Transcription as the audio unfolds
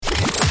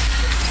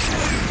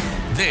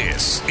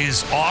This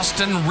is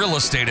Austin Real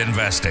Estate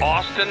Investing.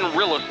 Austin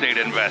Real Estate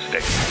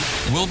Investing.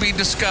 We'll be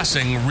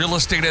discussing real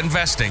estate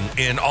investing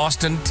in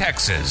Austin,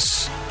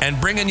 Texas, and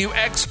bringing you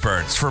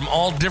experts from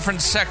all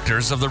different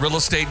sectors of the real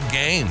estate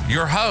game.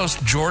 Your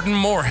host, Jordan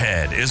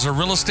Moorhead, is a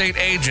real estate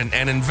agent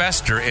and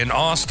investor in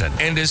Austin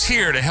and is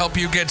here to help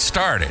you get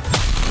started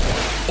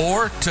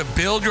or to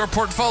build your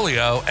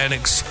portfolio and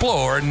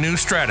explore new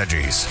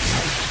strategies.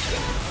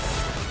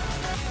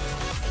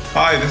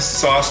 Hi, this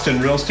is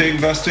Austin Real Estate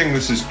Investing.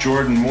 This is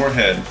Jordan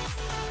Moorhead.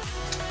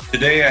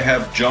 Today I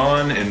have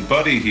John and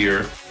Buddy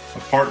here, a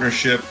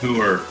partnership who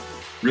are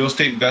real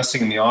estate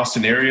investing in the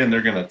Austin area, and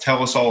they're going to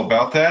tell us all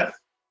about that.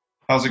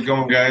 How's it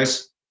going,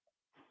 guys?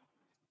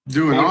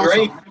 Doing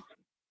awesome. Great.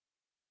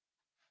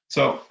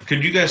 So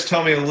could you guys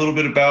tell me a little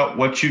bit about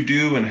what you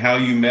do and how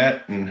you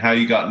met and how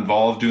you got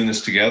involved doing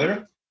this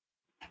together?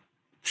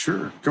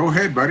 Sure. Go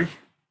ahead, buddy.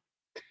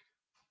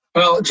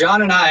 Well,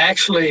 John and I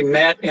actually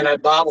met in a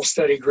Bible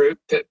study group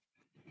that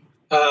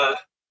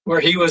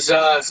where he was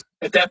at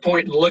that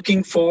point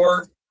looking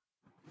for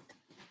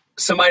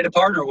somebody to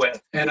partner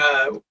with, and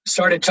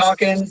started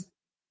talking.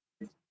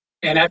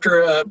 And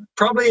after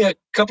probably a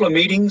couple of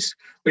meetings,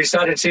 we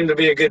decided it seemed to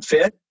be a good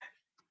fit,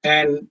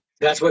 and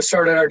that's what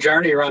started our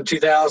journey around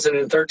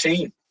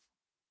 2013.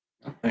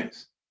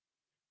 Nice.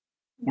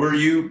 Were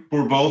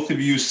both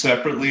of you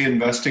separately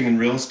investing in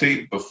real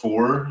estate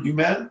before you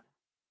met?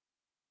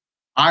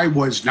 I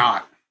was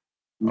not.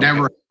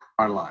 Never in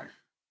my life.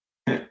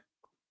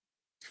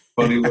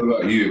 Buddy, what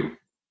about you?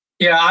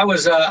 Yeah, I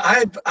was.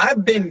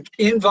 I've been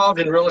involved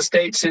in real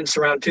estate since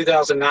around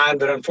 2009,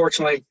 but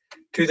unfortunately,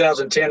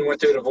 2010 went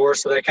through a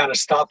divorce, so they kind of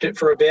stopped it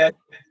for a bit,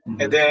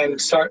 and then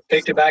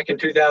picked it back in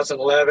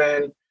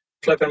 2011,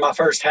 flipping my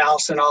first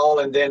house and all,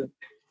 and then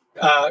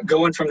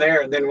going from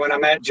there. And then when I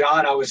met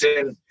John, I was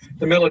in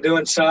the middle of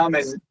doing some,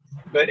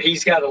 but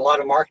he's got a lot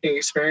of marketing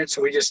experience,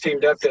 so we just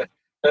teamed up to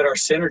let our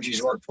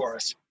synergies work for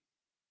us.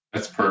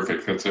 That's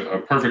perfect. That's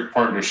a perfect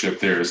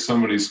partnership there.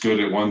 Somebody's good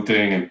at one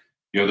thing and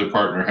the other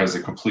partner has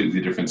a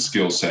completely different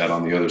skill set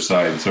on the other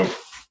side. So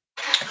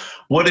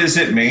what is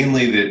it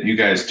mainly that you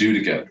guys do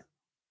together?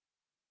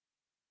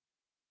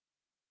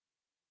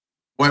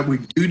 What we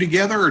do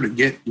together or to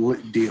get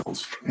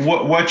deals?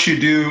 What you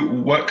do,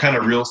 what kind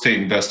of real estate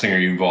investing are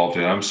you involved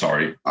in? I'm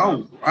sorry.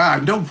 Oh,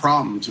 no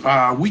problems.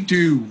 We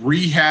do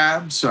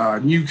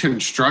rehabs, new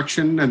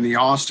construction in the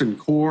Austin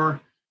core.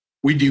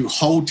 We do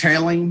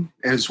wholesaling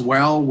as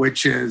well,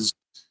 which is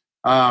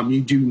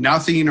you do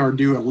nothing or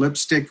do a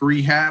lipstick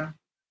rehab.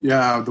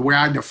 The way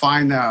I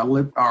define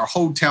our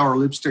hotel or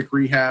lipstick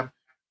rehab,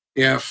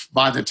 if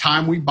by the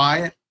time we buy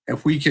it,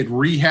 if we could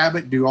rehab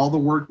it, do all the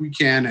work we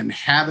can, and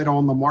have it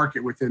on the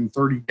market within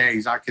 30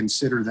 days, I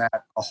consider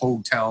that a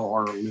hotel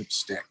or a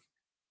lipstick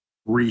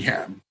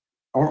rehab.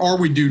 Or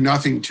we do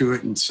nothing to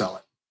it and sell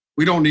it.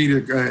 We don't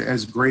need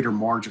as greater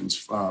margins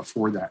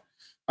for that.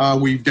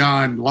 We've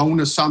done loan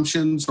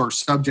assumptions or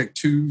subject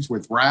twos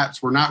with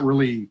wraps. We're not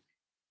really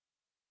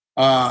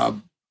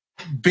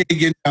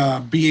big in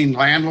being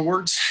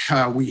landlords.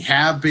 We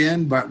have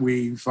been, but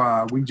we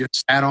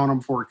just sat on them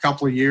for a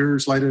couple of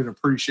years, let it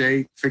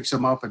appreciate, fix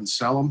them up, and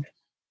sell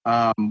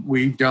them.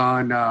 We've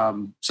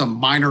done some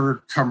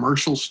minor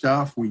commercial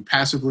stuff. We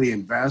passively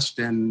invest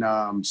in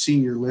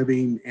senior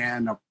living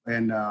and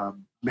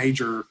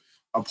major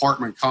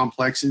apartment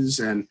complexes,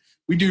 and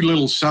we do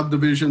little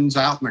subdivisions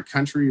out in the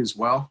country as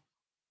well.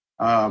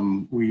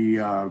 We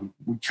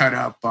cut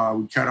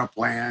up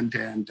land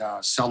and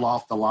sell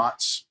off the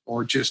lots,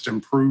 or just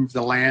improve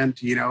the land.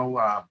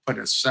 Put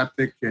a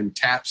septic and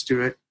taps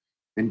to it,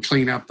 and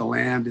clean up the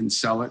land and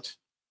sell it.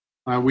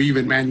 We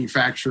even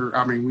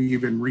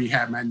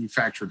rehab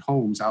manufactured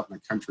homes out in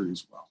the country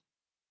as well.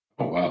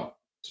 Oh wow!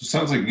 So it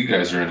sounds like you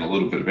guys are in a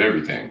little bit of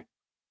everything.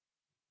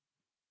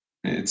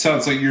 It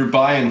sounds like your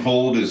buy and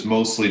hold is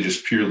mostly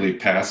just purely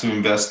passive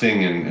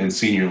investing and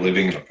senior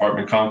living and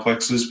apartment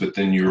complexes, but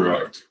then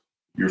you're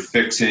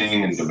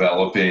fixing and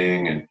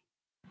developing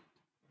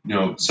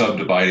and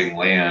subdividing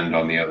land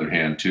on the other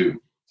hand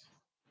too.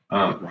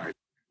 Right.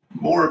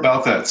 More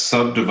about that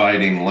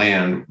subdividing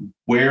land.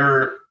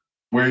 Where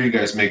are you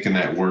guys making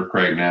that work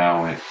right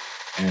now?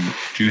 And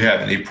do you have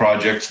any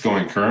projects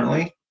going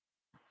currently?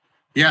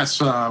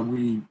 Yes,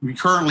 we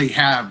currently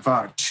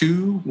have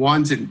two.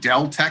 One's in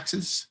Dell,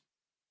 Texas,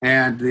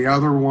 and the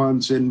other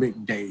one's in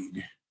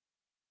McDade.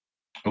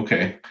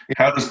 Okay.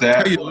 How does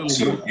that work?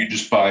 So you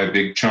just buy a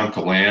big chunk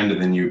of land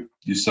and then you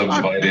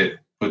subdivide it,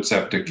 put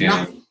septic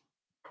in?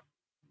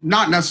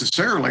 Not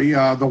necessarily.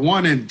 The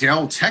one in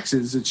Dell,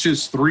 Texas, it's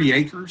just 3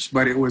 acres,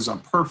 but it was a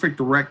perfect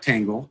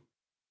rectangle.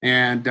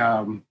 And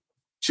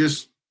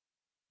just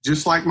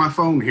like my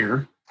phone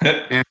here.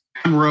 And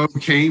one road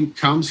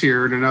comes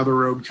here and another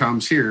road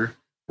comes here.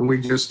 And we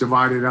just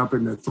divided up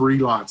into 3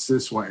 lots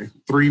this way,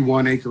 3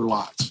 1-acre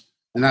lots.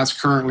 And that's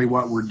currently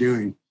what we're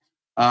doing.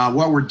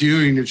 What we're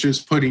doing is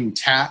just putting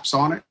taps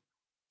on it,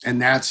 and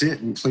that's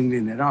it, and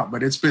cleaning it up.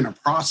 But it's been a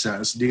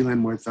process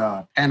dealing with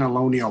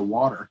Panalonia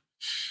water.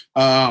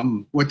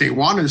 What they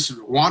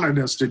wanted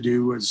us to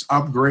do was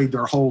upgrade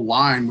their whole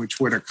line, which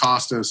would have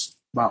cost us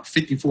about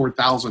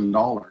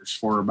 $54,000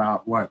 for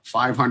about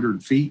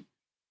 500 feet.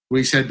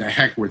 We said the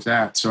heck with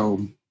that.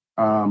 So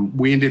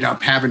we ended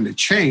up having to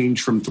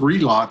change from 3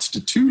 lots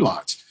to 2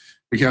 lots,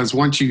 because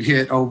once you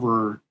hit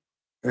over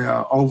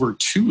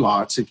 2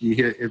 lots,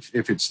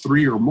 if it's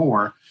 3 or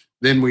more,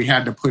 then we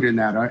had to put in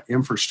that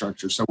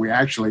infrastructure. So we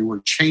actually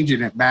were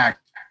changing it back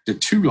to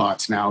 2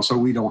 lots now, so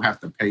we don't have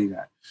to pay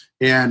that.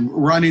 And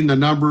running the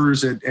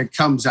numbers, it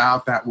comes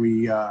out that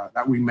we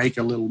make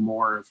a little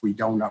more if we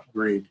don't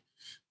upgrade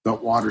the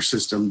water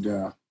system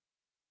to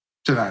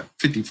that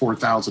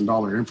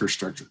 $54,000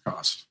 infrastructure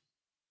cost.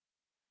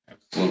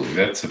 Absolutely,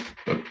 that's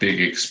a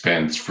big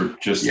expense for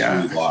just 3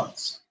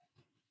 lots.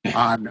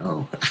 I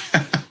know.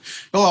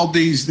 Well,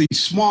 these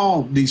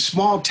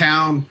small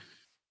town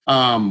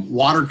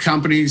water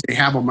companies, they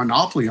have a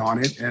monopoly on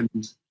it, and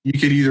you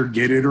could either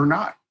get it or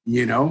not.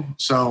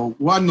 So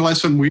one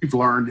lesson we've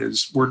learned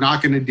is we're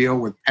not going to deal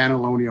with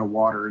Panalonia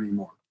water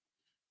anymore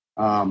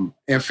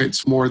if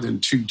it's more than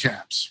 2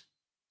 taps.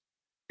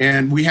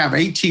 And we have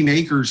 18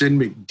 acres in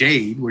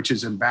McDade, which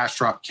is in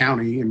Bastrop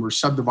County, and we're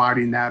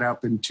subdividing that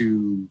up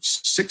into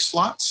 6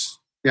 lots.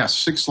 Yeah,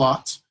 6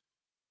 lots.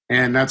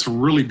 And that's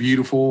really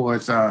beautiful.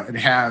 It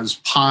has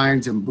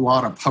pines and a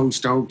lot of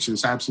post oaks.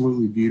 It's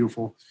absolutely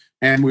beautiful.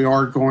 And we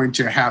are going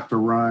to have to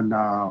run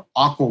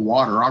aqua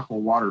water. Aqua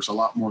water is a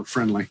lot more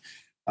friendly.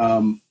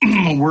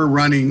 We're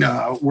running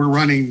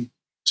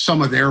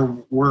some of their.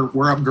 We're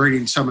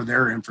upgrading some of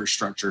their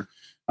infrastructure.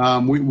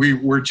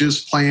 We're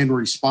just playing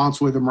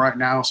response with them right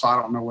now, so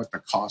I don't know what the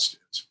cost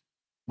is.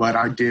 But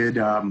I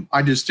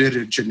just did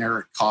a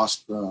generic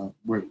cost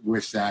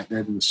with that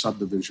and the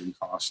subdivision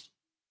cost.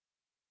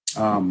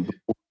 Before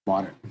I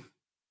bought it.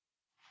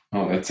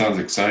 Oh, that sounds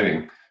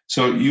exciting.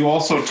 So you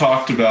also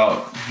talked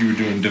about you were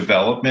doing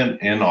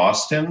development in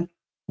Austin.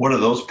 What do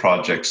those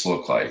projects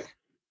look like?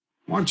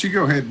 Why don't you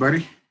go ahead,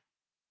 buddy?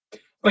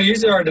 Well,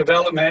 usually our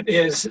development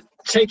is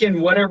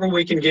taking whatever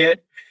we can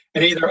get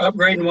and either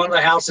upgrading one of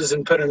the houses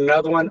and putting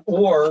another one,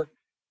 or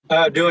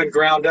doing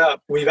ground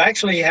up. We've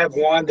actually have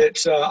one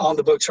that's on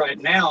the books right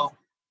now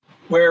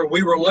where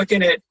we were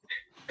looking at,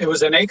 it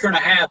was 1.5 acres,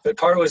 but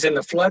part of it was in the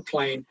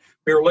floodplain.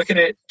 We were looking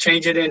at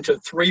changing it into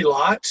 3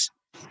 lots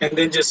and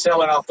then just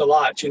selling off the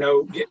lots,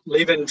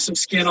 leaving some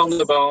skin on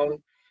the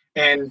bone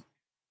and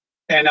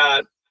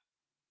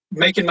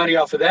making money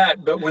off of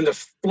that. But when the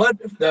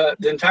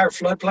entire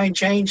floodplain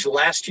changed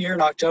last year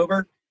in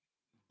October,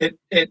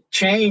 it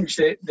changed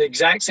at the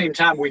exact same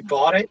time we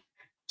bought it.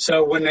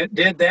 So when it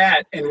did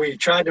that and we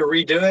tried to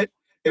redo it,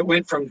 it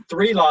went from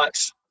 3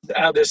 lots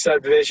out of this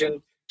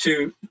subdivision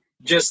to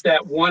just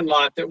that 1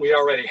 lot that we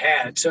already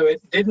had. So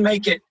it did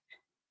make it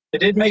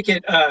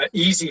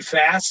easy,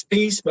 fast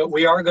piece, but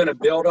we are going to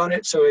build on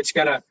it. So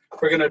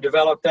we're going to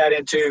develop that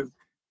into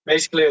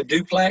basically a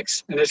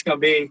duplex, and it's going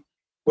to be,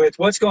 with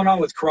what's going on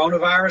with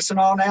coronavirus and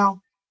all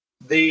now,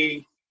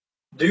 the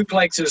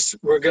duplexes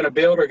we're going to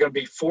build are going to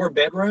be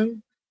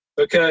 4-bedroom,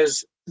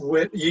 because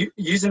with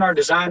using our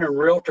designer and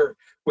realtor,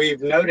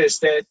 we've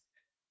noticed that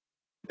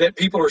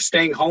people are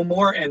staying home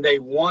more and they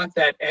want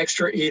that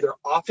extra either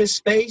office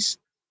space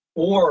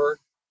or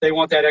they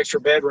want that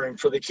extra bedroom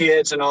for the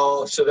kids and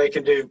all, so they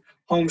can do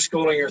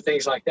homeschooling or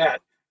things like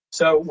that.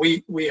 So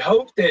we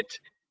hope that,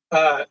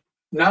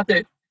 not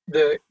that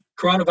the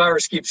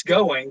coronavirus keeps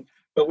going,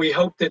 but we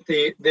hope that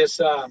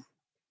this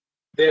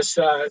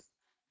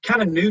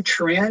kind of new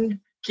trend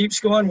keeps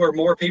going where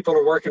more people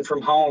are working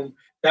from home.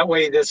 That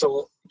way this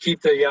will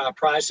keep the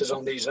prices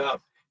on these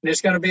up. And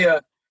it's going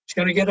to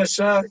get us,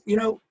 a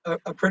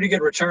pretty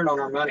good return on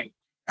our money.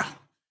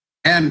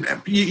 And,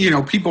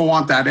 people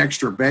want that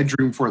extra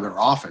bedroom for their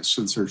office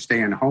since they're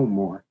staying home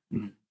more.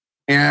 Mm-hmm.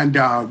 And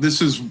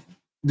this is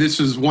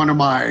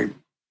my,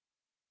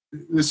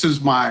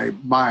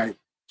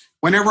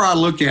 whenever I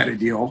look at a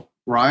deal,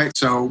 right?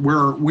 So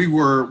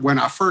when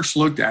I first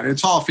looked at it,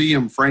 it's off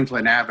E.M.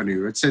 Franklin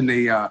Avenue. It's in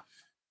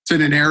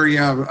an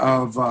area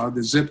of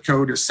the zip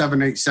code is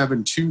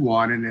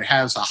 78721, and it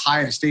has the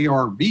highest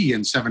ARV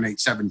in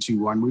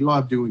 78721. We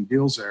love doing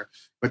deals there,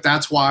 but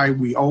that's why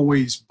we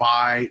always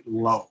buy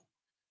low.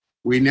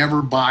 We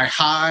never buy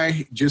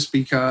high just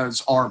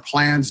because our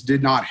plans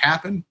did not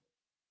happen.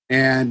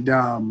 And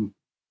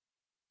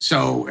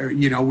so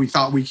we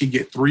thought we could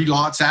get 3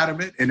 lots out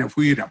of it. And if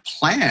we had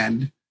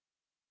planned,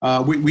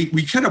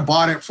 we could have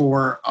bought it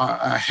for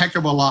a heck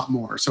of a lot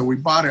more. So we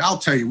bought it, I'll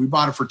tell you, we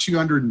bought it for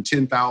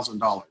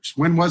 $210,000.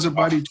 When was it,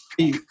 buddy?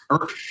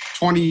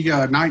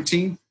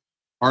 2019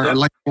 or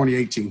late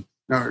 2018?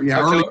 No, yeah,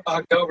 early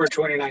October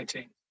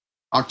 2019.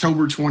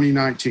 October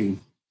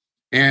 2019.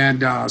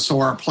 And so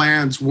our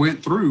plans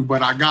went through,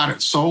 but I got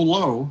it so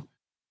low,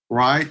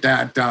 right,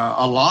 that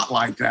a lot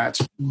like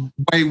that's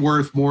way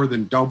worth more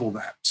than double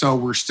that. So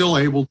we're still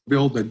able to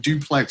build a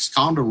duplex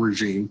condo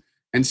regime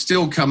and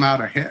still come out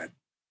ahead.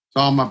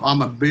 So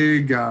I'm a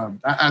big,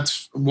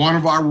 that's one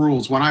of our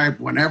rules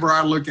whenever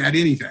I look at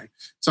anything.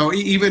 So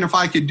even if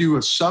I could do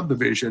a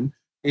subdivision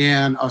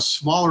and a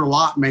smaller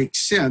lot makes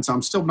sense,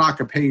 I'm still not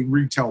going to pay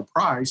retail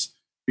price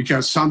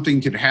because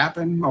something could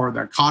happen or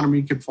the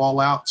economy could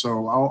fall out.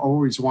 So I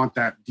always want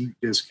that deep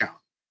discount.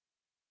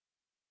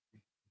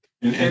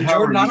 And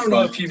Jordan, I don't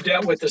know if you've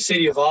dealt with the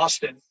city of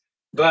Austin,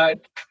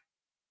 but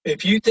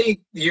if you think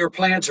your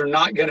plans are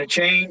not going to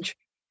change,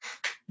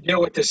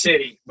 deal with the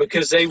city,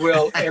 because they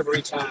will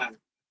every time.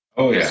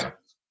 Oh, yeah.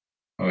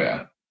 Oh,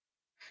 yeah.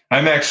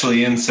 I'm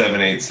actually in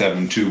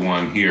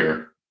 78721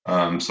 here.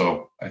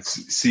 So I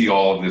see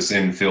all of this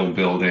infill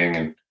building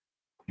and,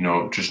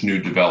 just new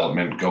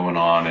development going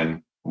on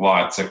and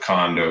lots of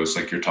condos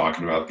like you're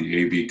talking about,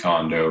 the AB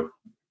condo.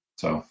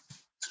 So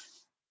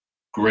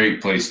great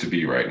place to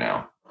be right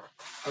now.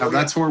 Now,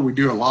 that's where we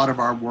do a lot of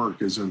our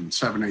work is in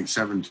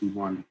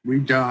 78721.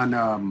 We've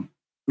done,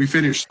 we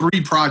finished 3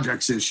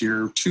 projects this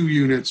year, 2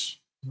 units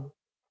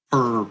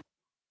per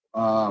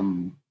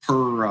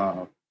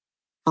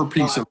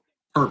piece of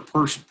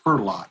per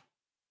lot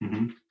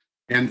in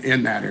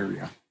that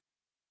area.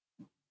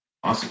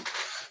 Awesome.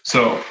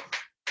 So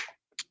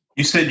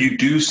you said you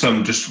do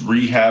some just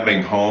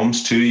rehabbing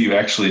homes too. You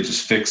actually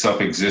just fix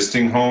up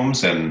existing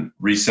homes and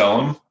resell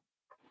them.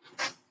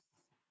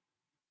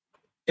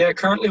 Yeah,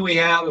 currently we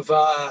have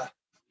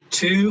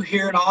 2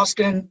 here in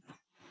Austin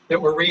that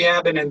we're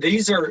rehabbing, and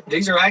these are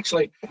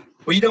actually,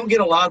 we don't get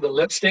a lot of the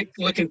lipstick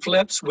looking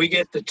flips. We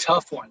get the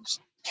tough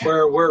ones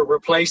where we're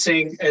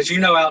replacing, as you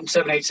know, out in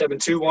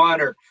 78721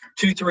 or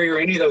 23 or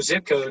any of those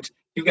zip codes,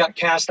 you've got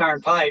cast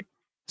iron pipe.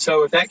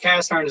 So if that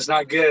cast iron is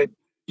not good,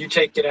 you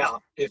take it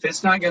out. If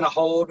it's not going to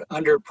hold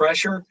under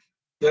pressure,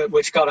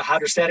 which is called a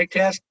hydrostatic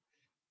test,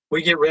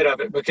 we get rid of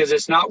it because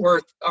it's not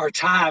worth our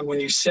time when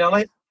you sell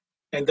it.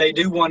 And they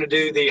do want to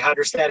do the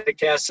hydrostatic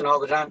tests and all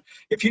the time.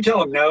 If you tell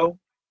them no,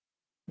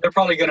 they're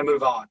probably going to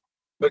move on,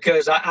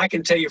 because I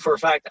can tell you for a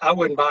fact, I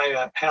wouldn't buy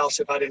a house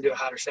if I didn't do a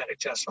hydrostatic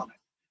test on it,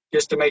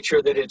 just to make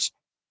sure that it's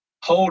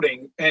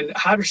holding. And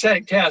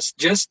hydrostatic test,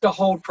 just to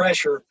hold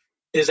pressure,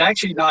 is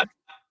actually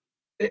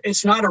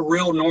it's not a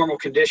real normal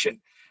condition.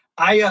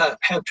 I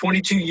have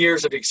 22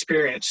 years of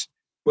experience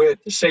with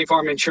State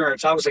Farm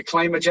Insurance. I was a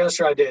claim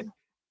adjuster. I did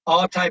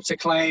all types of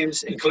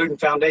claims, including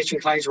foundation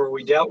claims where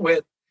we dealt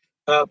with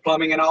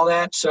plumbing and all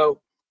that. So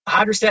a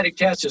hydrostatic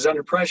test is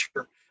under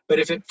pressure. But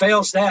if it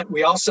fails that,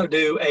 we also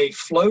do a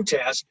flow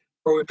test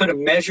where we put a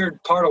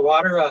measured part of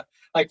water,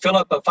 like fill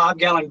up a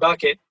 5-gallon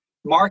bucket,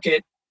 mark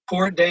it,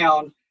 pour it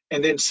down,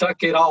 and then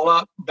suck it all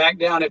up back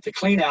down at the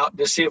clean out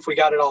to see if we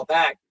got it all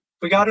back.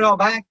 If we got it all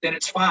back, then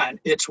it's fine.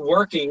 It's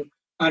working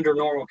under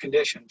normal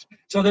conditions.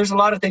 So there's a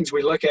lot of things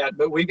we look at,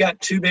 but we've got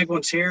 2 big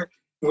ones here.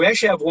 We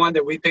actually have one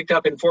that we picked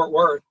up in Fort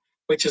Worth,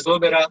 which is a little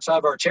bit outside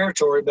of our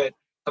territory, but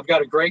I've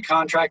got a great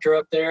contractor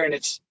up there, and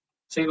it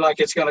seems like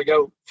it's going to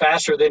go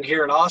faster than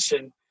here in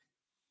Austin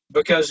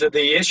because of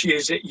the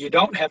issues that you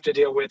don't have to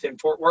deal with in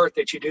Fort Worth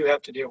that you do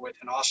have to deal with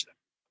in Austin.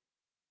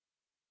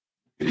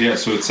 Yeah,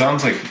 so it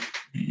sounds like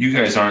you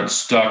guys aren't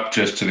stuck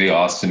just to the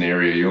Austin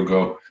area. You'll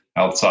go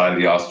outside of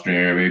the Austin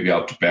area, maybe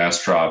out to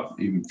Bastrop,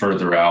 even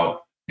further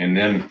out, and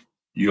then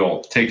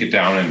you'll take it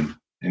down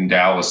in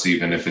Dallas,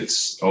 even if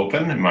it's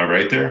open. Am I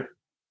right there?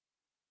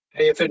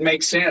 Hey, if it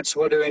makes sense,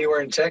 we'll do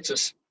anywhere in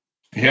Texas.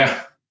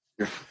 Yeah.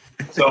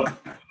 So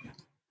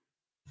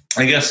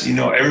I guess,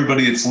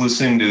 everybody that's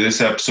listening to this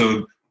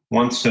episode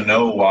wants to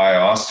know why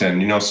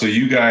Austin, so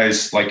you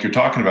guys, like you're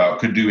talking about,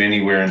 could do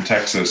anywhere in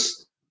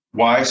Texas.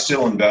 Why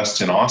still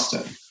invest in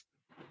Austin?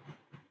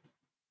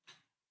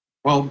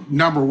 Well,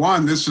 number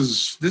one, this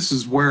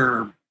is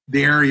where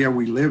the area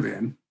we live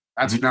in.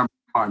 That's number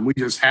one. We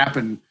just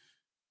happen,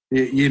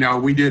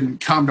 we didn't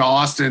come to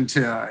Austin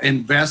to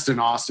invest in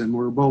Austin.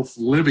 We're both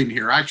living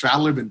here. Actually, I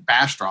live in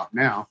Bastrop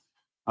now.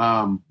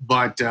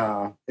 But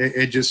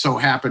it just so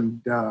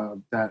happened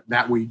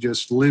that we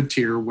just lived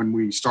here when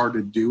we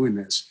started doing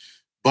this.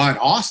 But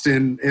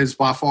Austin is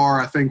by far,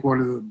 I think,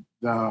 one of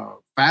the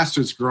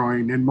fastest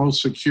growing and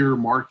most secure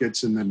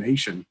markets in the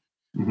nation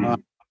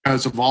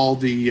because of all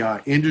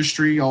the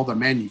industry, all the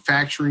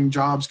manufacturing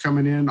jobs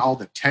coming in, all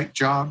the tech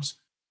jobs.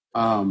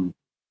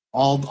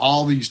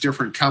 All these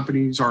different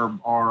companies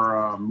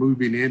are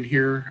moving in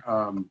here.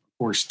 Of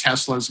course,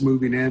 Tesla's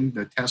moving in,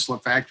 the Tesla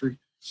factory.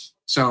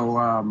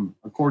 So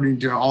according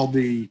to all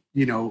the,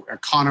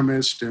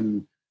 economists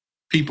and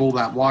people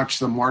that watch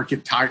the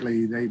market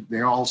tightly,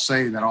 they all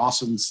say that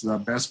Austin's the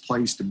best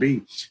place to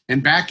be.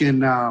 And back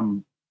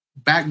during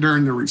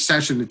the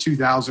recession of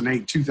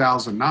 2008,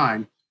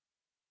 2009,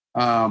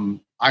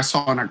 I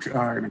saw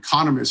an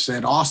economist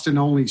said Austin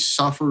only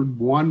suffered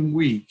 1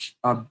 week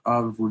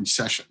of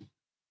recession,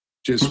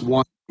 just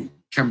 1 week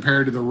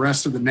compared to the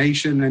rest of the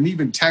nation. And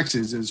even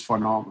Texas is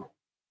phenomenal.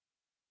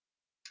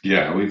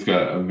 Yeah, we've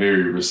got a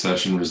very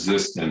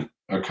recession-resistant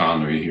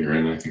economy here,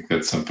 and I think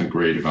that's something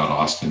great about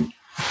Austin.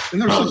 And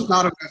there's just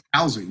not enough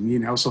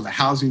housing, so the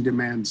housing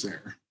demand's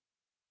there.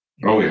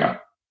 Oh, yeah.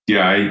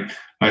 Yeah,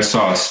 I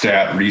saw a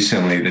stat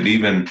recently that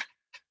even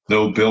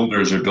though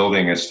builders are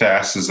building as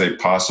fast as they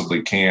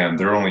possibly can,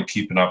 they're only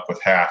keeping up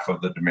with half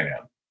of the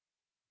demand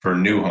for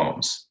new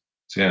homes.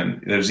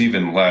 And there's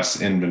even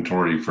less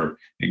inventory for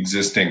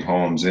existing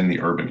homes in the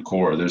urban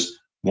core. There's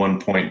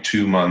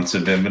 1.2 months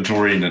of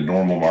inventory, and the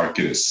normal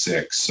market is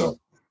 6. So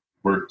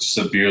we're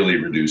severely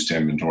reduced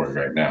inventory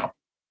right now.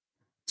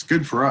 It's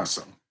good for us.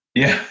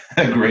 Yeah,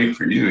 great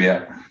for you.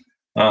 Yeah.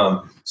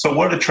 So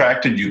what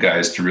attracted you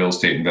guys to real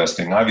estate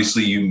investing?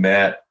 Obviously, you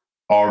met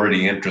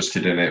already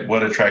interested in it.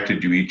 What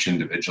attracted you each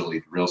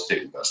individually to real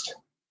estate investing?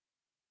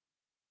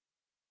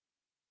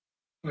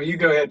 Well, you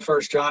go ahead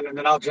first, John, and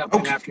then I'll jump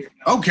in after you.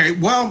 Okay.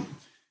 Well,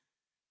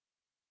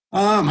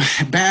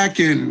 back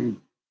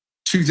in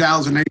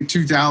 2008,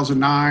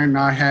 2009,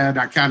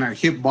 I kind of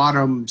hit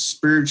bottom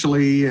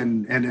spiritually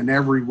and in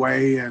every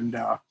way. And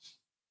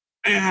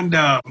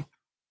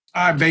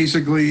I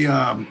basically,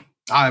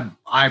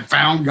 I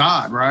found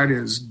God, right?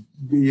 As,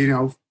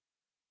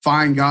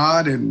 find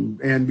God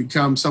and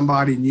become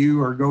somebody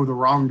new or go the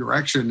wrong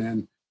direction.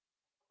 And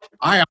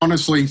I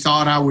honestly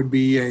thought I would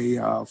be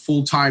a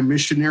full-time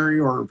missionary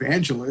or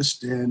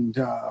evangelist,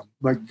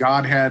 but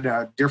God had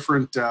a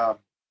different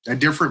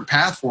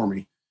path for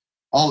me.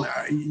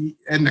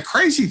 And the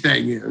crazy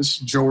thing is,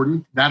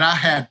 Jordan, that I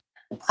had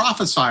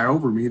prophesy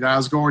over me that I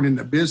was going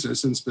into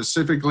business and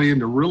specifically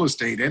into real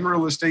estate and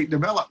real estate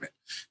development,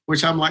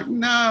 which I'm like,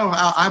 no,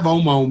 I've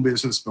owned my own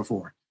business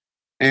before.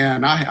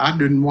 And I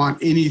didn't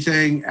want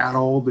anything at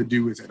all to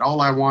do with it. All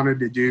I wanted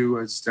to do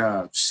was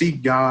to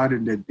seek God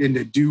and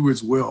to do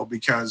his will,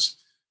 because,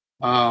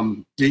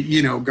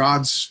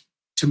 God's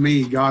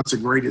the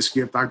greatest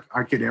gift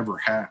I could ever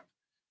have.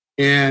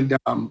 And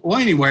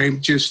anyway,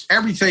 just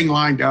everything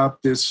lined up.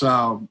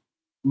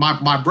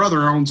 My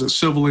brother owns a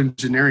civil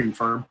engineering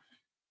firm.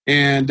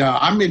 And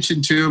I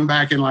mentioned to him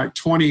back in like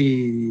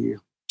 2010,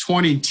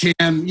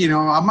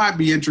 I might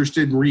be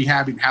interested in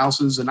rehabbing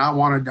houses, and I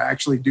wanted to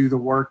actually do the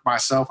work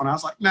myself. And I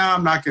was like, no,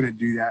 I'm not going to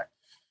do that.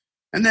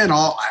 And then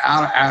all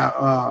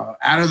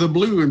out of the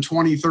blue in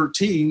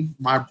 2013,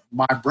 my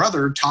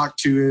brother talked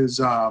to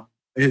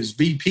his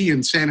VP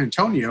in San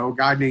Antonio, a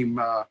guy named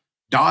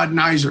Dodd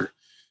Nizer.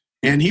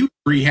 And he was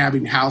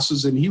rehabbing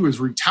houses, and he was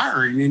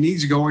retiring, and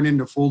he's going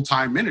into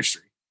full-time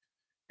ministry.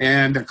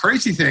 And the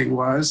crazy thing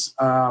was,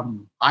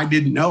 I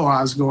didn't know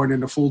I was going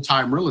into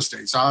full-time real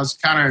estate. So I was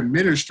kind of in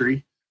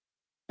ministry,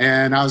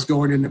 and I was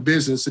going into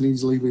business, and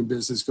he's leaving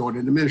business, going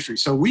into ministry.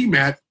 So we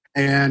met,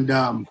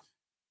 and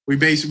we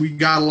basically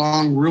got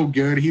along real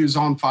good. He was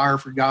on fire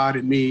for God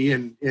and me,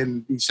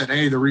 and he said,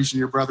 hey, the reason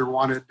your brother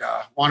wanted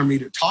me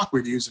to talk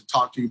with you is to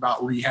talk to you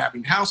about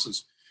rehabbing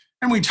houses.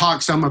 And we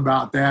talked some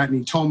about that, and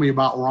he told me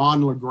about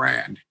Ron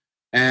LeGrand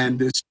and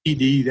this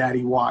CD that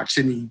he watched,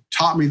 and he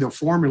taught me the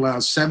formula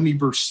of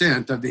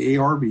 70% of the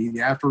ARV,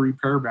 the after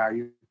repair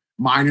value,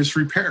 minus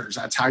repairs.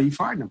 That's how you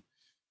find them.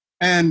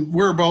 And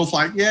we're both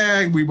like,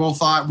 yeah, we both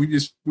thought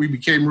we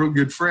became real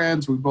good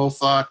friends. We both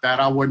thought that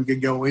I wasn't going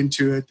to go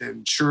into it.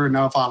 And sure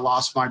enough, I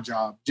lost my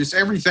job. Just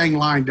everything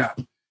lined up.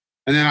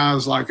 And then I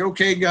was like,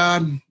 okay,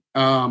 God,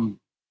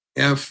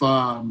 if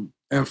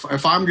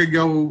I'm going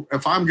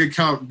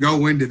to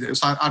go into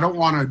this, I don't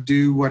want to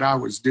do what I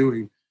was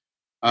doing.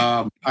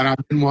 And I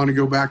didn't want to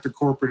go back to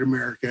corporate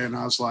America. And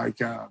I was like,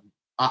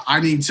 I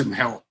need some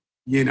help,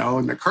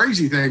 And the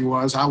crazy thing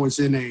was, I was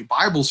in a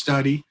Bible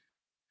study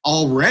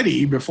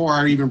already before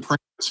I even prayed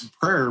some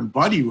prayer, and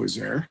Buddy was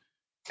there.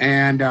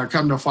 And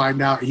come to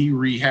find out, he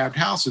rehabbed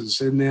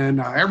houses. And then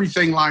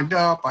everything lined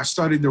up. I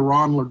studied the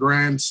Ron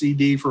LeGrand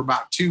CD for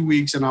about 2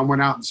 weeks, and I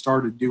went out and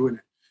started doing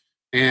it.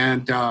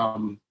 And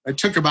it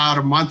took about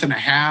a month and a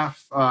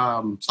half.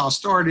 So I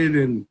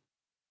started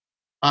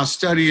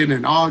studying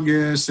in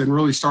August and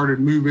really started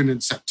moving in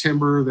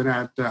September. Then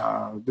at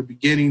the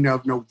beginning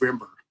of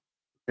November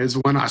is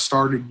when I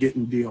started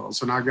getting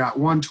deals. And I got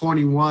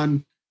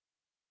 121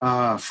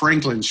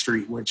 Franklin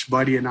Street, which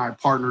Buddy and I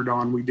partnered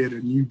on. We did a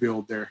new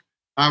build there.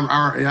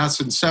 That's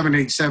in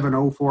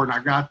 78704, and I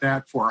got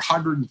that for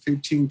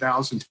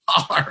 $115,000.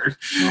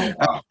 Oh,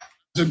 wow.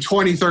 In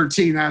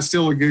 2013, that's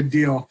still a good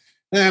deal.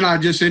 Then I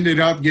just ended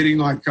up getting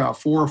like 4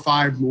 or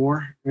 5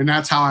 more. And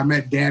that's how I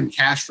met Dan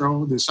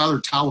Castro. This other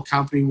title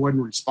company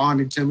wasn't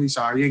responding to me,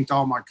 so I yanked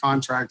all my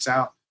contracts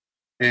out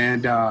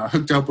and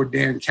hooked up with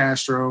Dan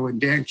Castro.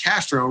 And Dan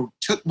Castro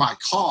took my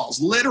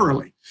calls,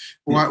 literally.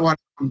 When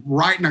I'm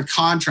writing a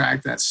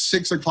contract at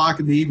 6 o'clock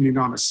in the evening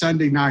on a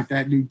Sunday night,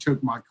 that dude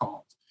took my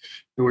calls,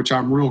 which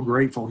I'm real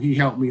grateful. He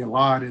helped me a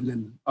lot. And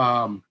then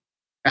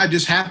that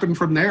just happened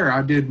from there.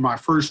 I did my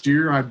first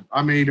year.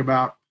 I made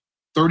about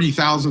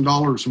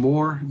 $30,000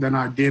 more than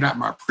I did at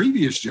my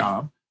previous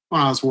job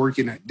when I was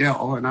working at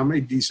Dell, and I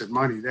made decent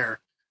money there.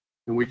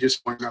 And we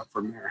just went up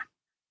from there.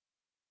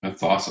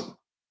 That's awesome.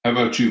 How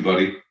about you,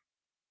 buddy?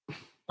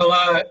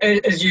 Well,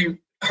 as you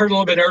heard a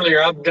little bit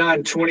earlier, I've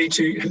done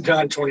 22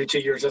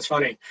 years. That's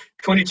funny.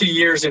 22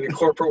 years in the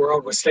corporate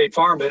world with State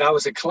Farm, but I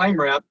was a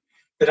claim rep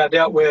that I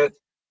dealt with,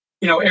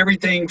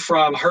 everything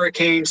from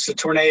hurricanes to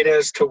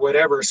tornadoes to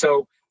whatever.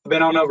 So I've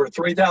been on over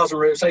 3,000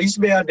 roofs. I used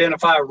to be able to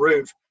identify a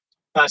roof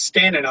by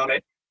standing on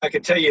it. I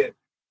could tell you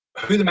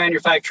who the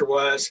manufacturer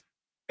was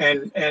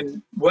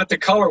and what the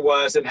color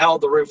was and how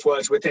the roof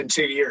was within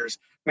 2 years.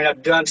 I mean,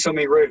 I've done so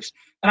many roofs,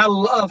 and I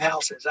love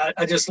houses.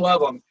 I just love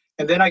them.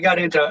 And then I got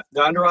into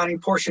the underwriting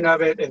portion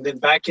of it, and then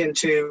back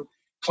into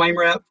claim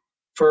rep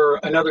for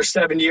another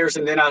 7 years.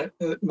 And then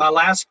my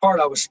last part,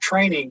 I was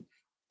training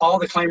all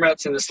the claim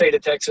reps in the state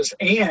of Texas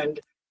and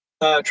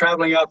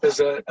traveling up as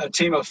a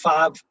team of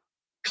 5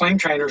 claim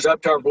trainers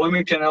up to our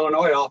Bloomington,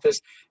 Illinois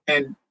office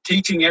and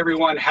teaching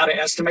everyone how to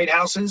estimate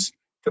houses,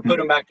 to put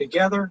them back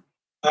together,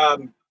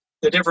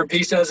 the different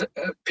pieces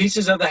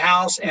of the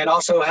house, and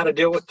also how to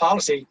deal with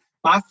policy.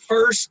 My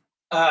first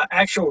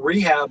actual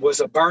rehab was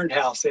a burned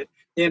house.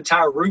 The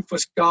entire roof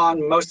was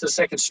gone, most of the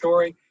second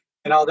story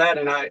and all that.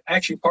 And I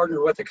actually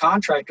partnered with a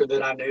contractor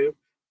that I knew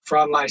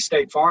from my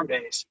State Farm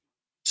days.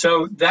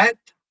 So that,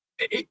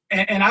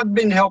 and I've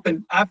been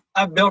helping, I've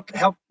helped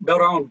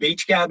build our own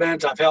beach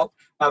cabins. I've helped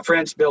my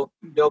friends build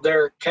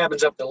their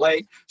cabins up the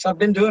lake. So I've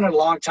been doing it a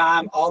long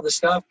time, all the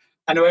stuff.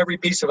 I know every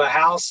piece of a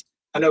house.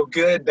 I know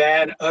good,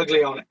 bad,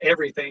 ugly on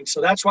everything.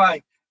 So that's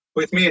why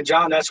with me and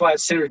John, that's why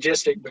it's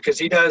synergistic, because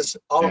he does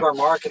all of our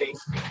marketing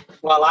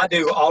while I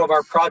do all of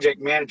our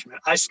project management.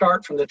 I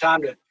start from the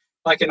time to,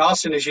 like in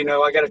Austin, as you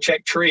know, I got to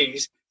check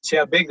trees, see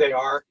how big they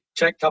are,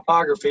 check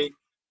topography,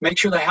 make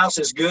sure the house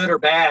is good or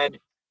bad.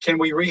 Can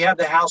we rehab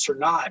the house or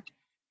not?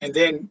 And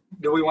then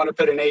do we want to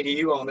put an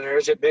ADU on there?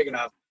 Is it big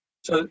enough?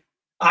 So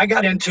I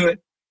got into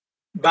it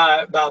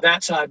by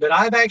that side, but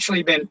I've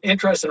actually been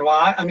interested in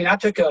why. I mean, I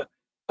took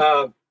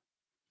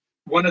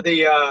one of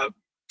the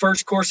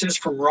first courses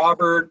from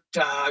Robert,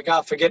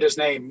 I forget his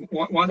name,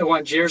 one of the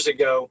ones years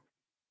ago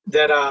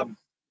that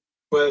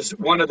was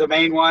one of the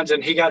main ones,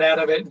 and he got out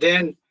of it.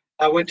 Then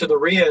I went to the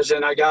RIAs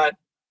and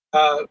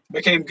I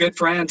became good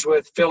friends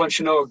with Phil and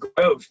Shanoa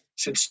Grove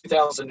since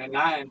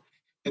 2009,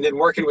 and then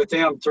working with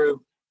them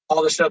through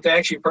all the stuff. They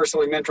actually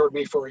personally mentored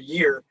me for a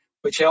year,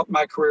 which helped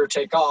my career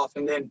take off.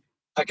 And then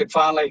I could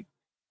finally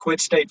quit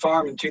State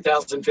Farm in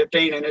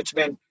 2015, and it's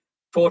been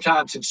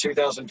full-time since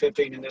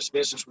 2015 in this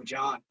business with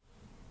John.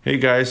 Hey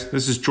guys,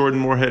 this is Jordan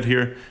Moorhead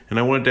here, and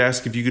I wanted to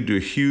ask if you could do a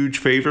huge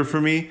favor for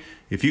me.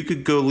 If you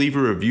could go leave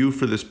a review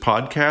for this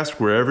podcast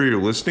wherever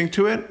you're listening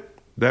to it,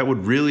 that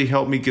would really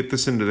help me get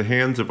this into the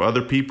hands of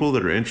other people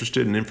that are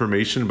interested in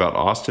information about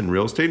Austin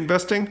real estate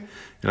investing,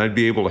 and I'd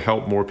be able to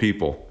help more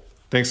people.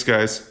 Thanks,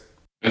 guys.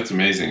 That's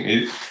amazing.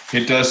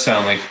 It does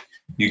sound like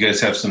you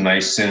guys have some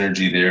nice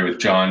synergy there with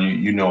John.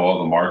 You know all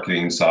the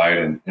marketing side,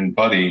 and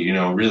Buddy, you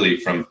know, really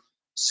from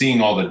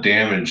seeing all the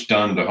damage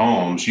done to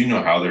homes, you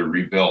know how they're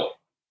rebuilt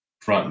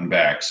front and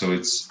back. So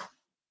it's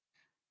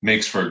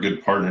makes for a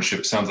good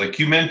partnership. Sounds like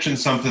you mentioned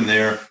something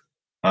there,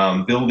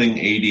 building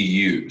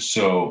ADUs.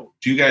 So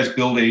do you guys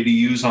build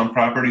ADUs on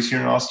properties here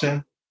in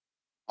Austin?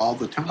 All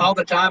the time. All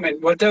the time.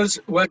 And what those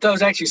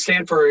actually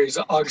stand for is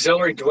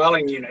auxiliary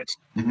dwelling units.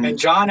 Mm-hmm. And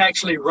John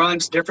actually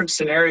runs different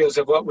scenarios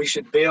of what we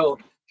should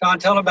build. John,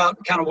 tell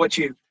about kind of what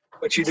you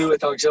do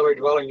with auxiliary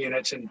dwelling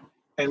units and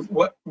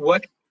what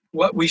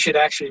we should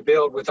actually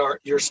build with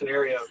your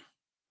scenario.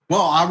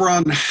 Well,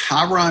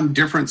 I run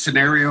different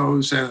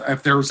scenarios.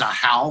 If there's a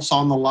house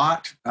on the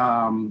lot,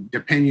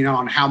 depending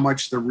on how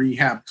much the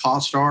rehab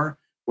costs are,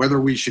 whether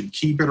we should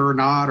keep it or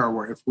not,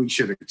 or if we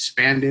should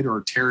expand it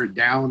or tear it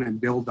down and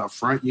build a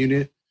front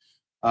unit,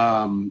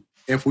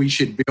 if we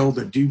should build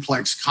a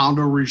duplex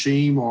condo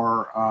regime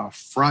or a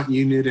front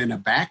unit and a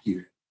back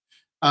unit.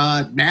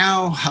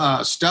 Now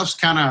stuff's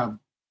kind of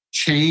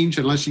changed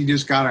unless you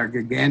just got a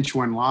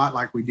gargantuan lot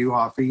like we do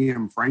off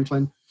E.M.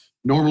 Franklin.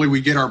 Normally we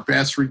get our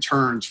best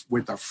returns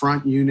with a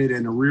front unit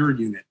and a rear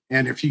unit.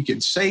 And if you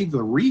could save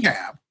the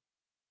rehab,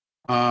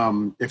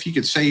 if you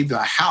could save the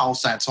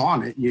house that's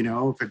on it, you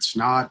know, if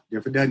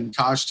it doesn't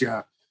cost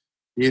you,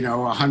 you know,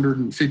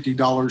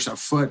 $150 a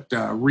foot,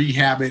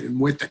 rehab it,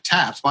 and with the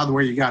taps, by the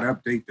way, you got to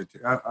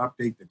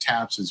update the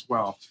taps as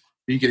well.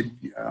 You could,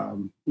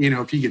 you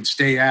know, if you could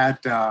stay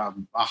at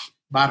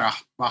about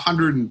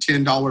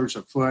 $110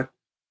 a foot,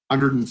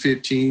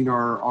 115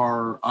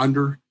 or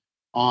under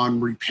on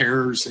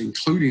repairs,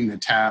 including the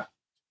tap,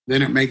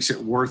 then it makes it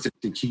worth it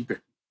to keep it.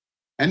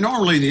 And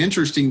normally the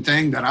interesting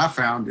thing that I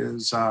found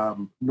is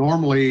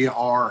normally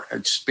our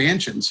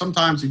expansions,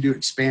 sometimes we do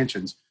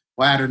expansions,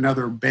 we'll add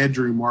another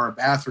bedroom or a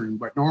bathroom,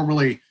 but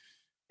normally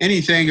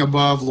anything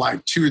above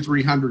like 200 or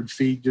 300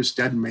 feet just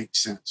doesn't make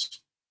sense.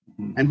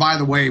 Mm-hmm. And by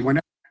the way, when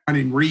I'm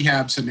running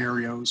rehab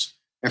scenarios,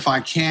 if I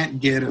can't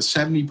get a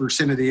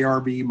 70% of the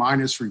ARV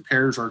minus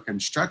repairs or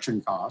construction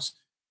costs,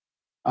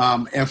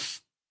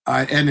 if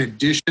an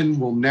addition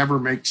will never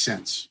make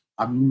sense.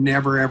 I've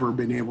never, ever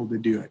been able to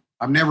do it.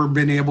 I've never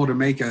been able to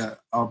make a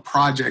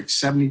project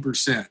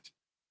 70%,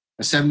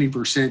 a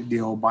 70%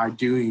 deal by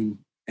doing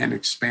an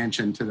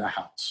expansion to the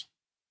house.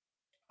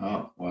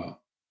 Oh, wow.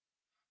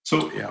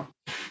 So yeah,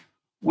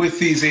 with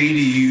these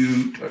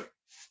ADU,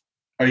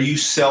 are you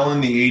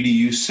selling the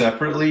ADU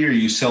separately or are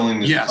you selling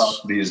the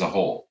property as a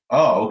whole?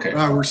 Oh, okay.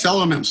 We're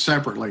selling them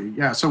separately.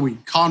 Yeah, so we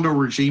condo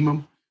regime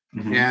them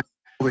mm-hmm. and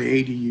the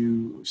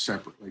ADU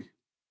separately.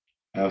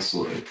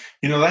 Absolutely.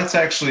 You know, that's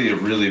actually a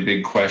really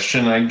big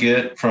question I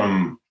get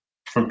from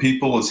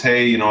people is,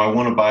 hey, you know, I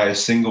want to buy a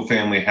single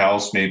family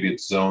house. Maybe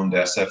it's zoned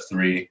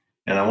SF3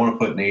 and I want to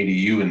put an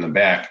ADU in the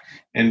back.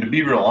 And to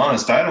be real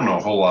honest, I don't know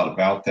a whole lot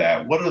about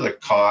that. What are the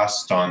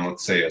costs on,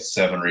 let's say, a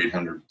 700 or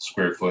 800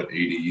 square foot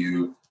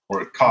ADU,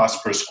 or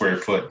cost per square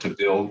foot to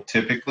build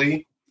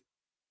typically?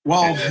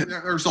 Well,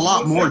 there's a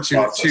lot more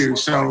to it too.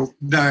 So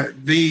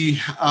the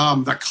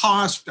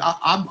cost,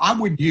 I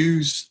would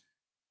use,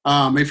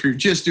 if you're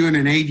just doing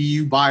an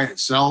ADU by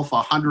itself,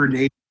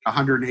 $180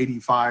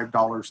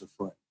 $185 a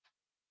foot.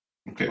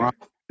 Okay. Right?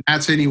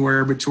 That's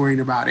anywhere between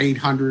about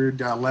 800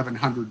 to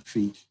 1,100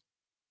 feet,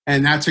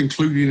 and that's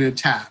including a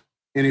tap.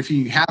 And if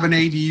you have an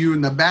ADU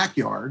in the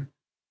backyard,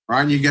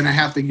 right, you're going to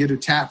have to get a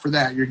tap for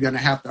that. You're going to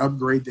have to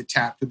upgrade the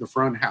tap to the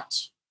front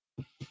house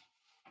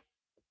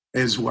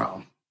as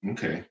well.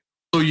 Okay.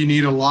 So you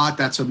need a lot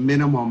that's a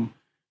minimum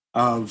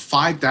of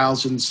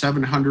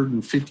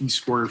 5,750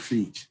 square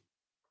feet,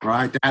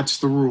 right? That's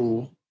the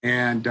rule.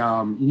 And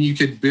you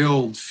could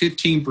build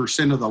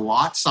 15% of the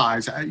lot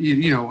size. How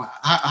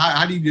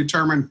do you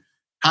determine,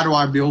 how do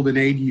I build an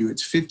ADU?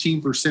 It's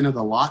 15% of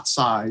the lot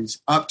size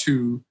up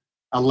to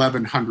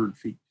 1,100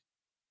 feet.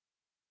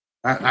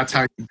 That's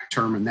how you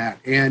determine that.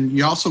 And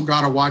you also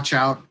got to watch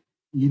out.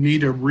 You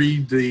need to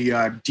read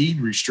the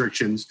deed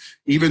restrictions,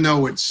 even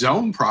though it's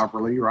zoned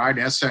properly, right?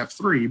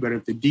 SF3, but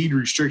if the deed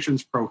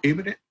restrictions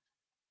prohibit it,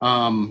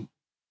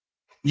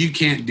 you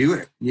can't do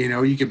it.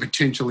 You could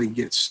potentially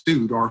get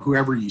sued, or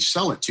whoever you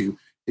sell it to,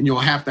 and you'll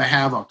have to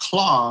have a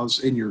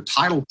clause in your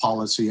title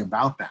policy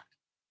about that.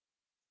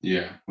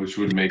 Yeah, which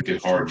would make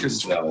it hard to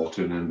sell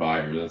to an end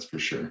buyer, that's for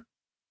sure.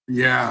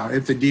 Yeah,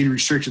 if the deed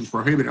restrictions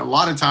prohibit it. A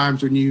lot of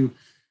times when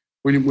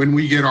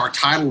we get our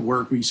title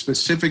work, we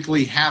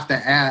specifically have to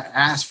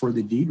ask for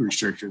the deed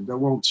restriction.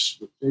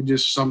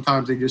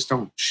 Sometimes they just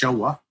don't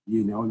show up,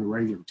 in the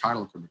regular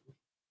title commitment.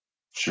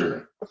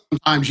 Sure.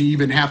 Sometimes you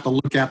even have to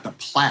look at the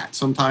plat.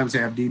 Sometimes they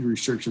have deed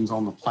restrictions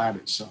on the plat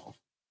itself.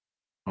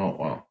 Oh,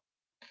 wow.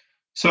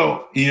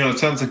 So, it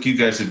sounds like you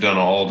guys have done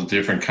all the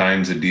different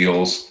kinds of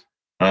deals.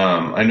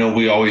 I know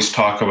we always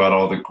talk about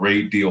all the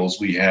great deals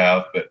we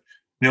have, but,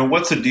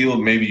 what's a deal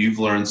maybe you've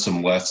learned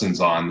some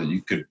lessons on that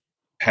you could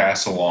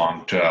pass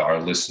along to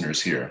our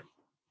listeners here?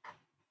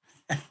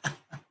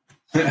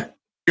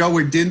 Go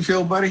with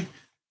Denfield, buddy?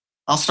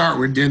 I'll start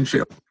with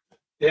Denfield.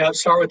 Yeah, I'll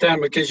start with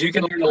them, because you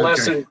can learn a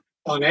lesson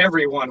on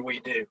every one we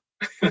do.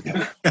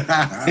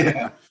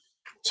 Yeah.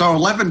 So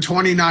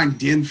 1129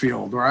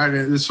 Denfield, right?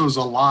 This was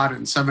a lot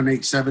in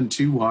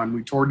 78721.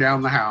 We tore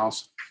down the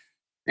house,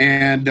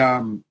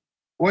 and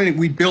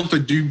we built a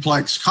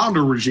duplex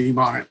condo regime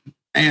on it.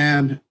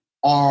 And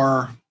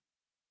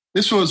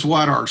this was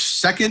our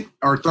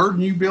third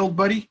new build,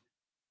 buddy.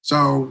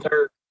 So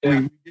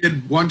we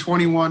did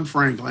 121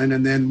 Franklin,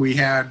 and then we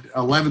had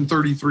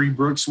 1133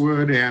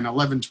 Brookswood and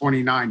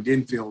 1129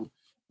 Denfield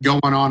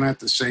going on at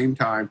the same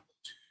time.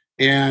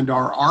 And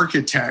our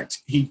architect,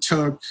 he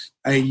took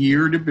a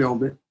year to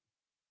build it.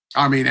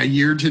 A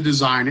year to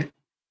design it,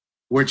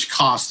 which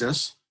cost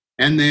us.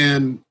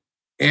 And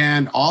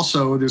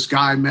also this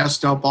guy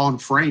messed up on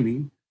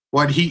framing.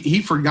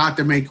 He forgot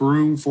to make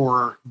room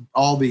for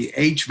all the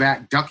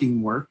HVAC ducting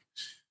work.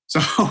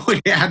 So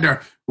we had to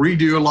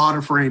redo a lot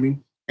of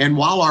framing. And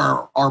while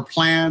our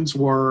plans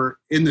were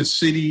in the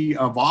city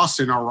of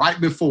Austin, or right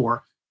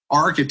before,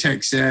 our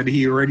architect said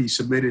he already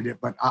submitted it,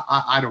 but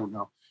I don't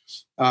know.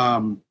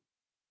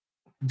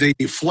 The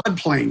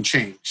floodplain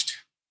changed.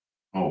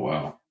 Oh,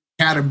 wow.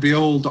 Had to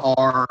build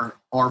our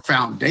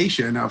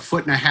foundation 1.5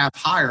 feet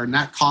higher, and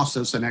that cost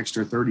us an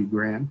extra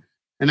 $30,000.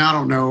 And I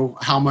don't know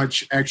how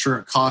much extra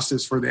it cost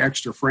us for the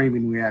extra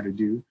framing we had to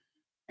do.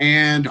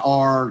 And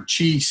our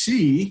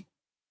GC,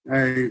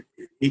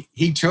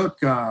 he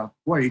took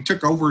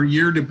over a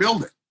year to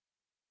build it.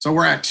 So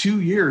we're at 2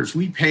 years.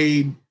 We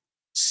paid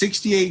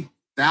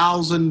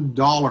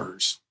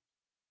 $68,000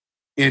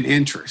 in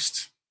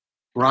interest,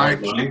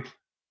 right?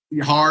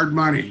 Hard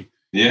money.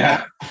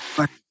 Yeah.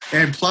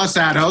 And plus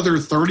that other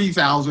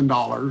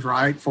 $30,000,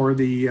 right, for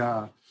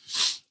the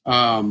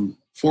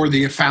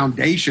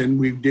foundation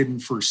we didn't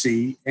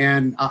foresee.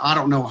 And I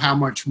don't know how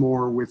much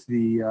more with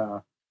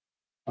the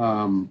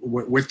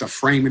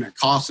framing it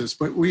cost us,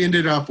 but we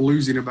ended up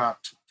losing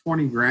about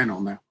 $20,000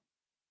 on that.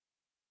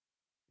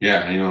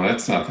 Yeah,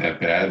 that's not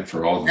that bad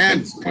for all the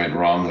things that went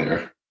wrong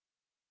there.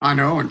 I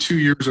know, in 2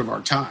 years of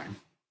our time.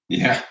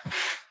 Yeah.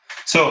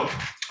 So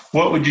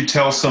what would you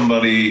tell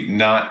somebody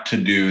not to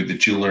do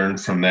that you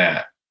learned from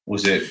that?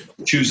 Was it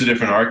choose a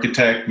different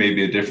architect,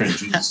 maybe a different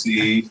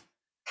GC?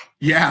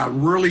 Yeah,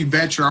 really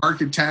vet your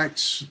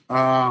architects.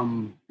 Talk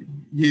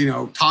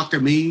to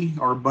me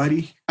or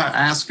Buddy.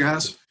 Ask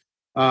us.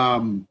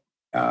 Vet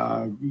them.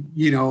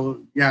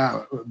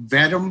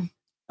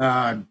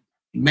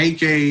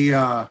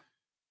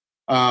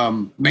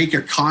 Make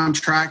a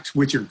contract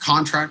with your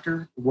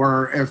contractor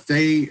where if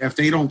they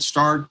don't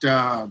start,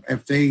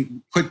 if they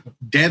put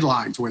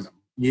deadlines with them,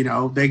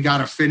 they got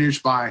to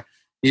finish by,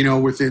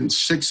 within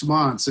 6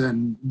 months.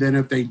 And then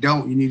if they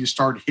don't, you need to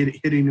start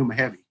hitting them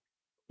heavy,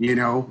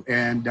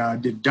 and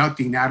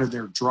deducting out of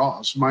their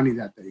draws money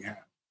that they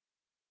have.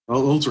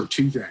 Well, those are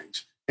two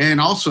things. And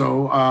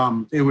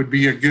also, it would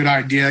be a good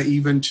idea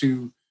even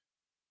to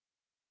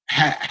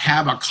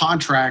have a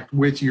contract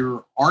with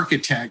your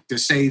architect to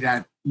say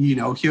that,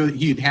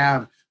 he'd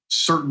have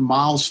certain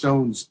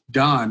milestones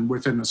done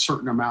within a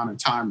certain amount of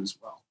time as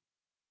well.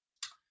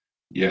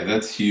 Yeah,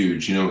 that's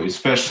huge.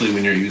 Especially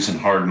when you're using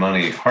hard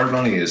money. Hard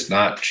money is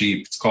not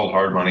cheap. It's called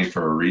hard money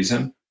for a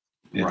reason.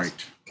 It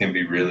can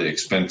be really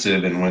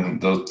expensive. And when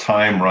the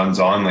time runs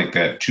on like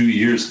that, 2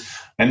 years,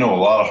 I know a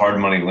lot of hard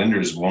money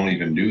lenders won't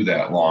even do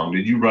that long.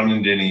 Did you run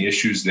into any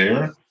issues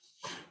there?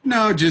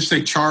 No, just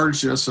they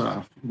charged us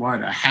a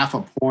half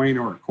a point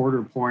or a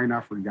quarter point. I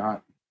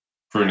forgot.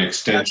 For an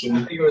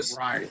extension?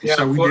 Right. Yeah,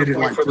 so we did it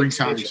like 3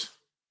 times.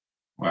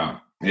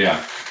 Wow.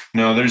 Yeah.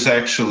 No, there's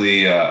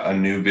actually a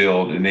new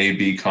build, an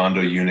AB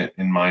condo unit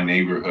in my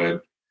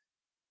neighborhood.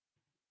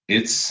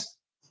 It's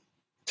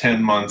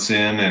 10 months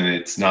in and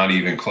it's not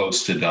even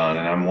close to done.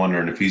 And I'm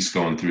wondering if he's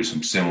going through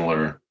some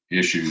similar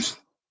issues.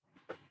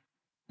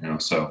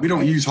 So we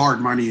don't use hard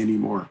money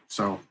anymore.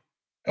 So.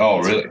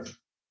 Oh, really?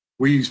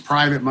 We use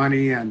private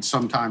money and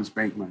sometimes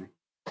bank money.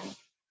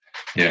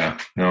 Yeah.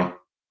 No,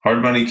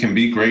 hard money can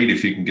be great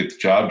if you can get the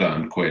job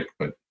done quick,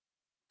 but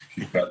if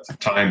you've got the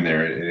time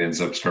there, it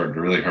ends up starting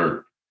to really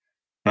hurt.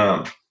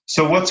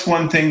 So what's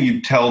one thing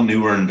you tell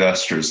newer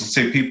investors? Let's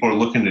say people are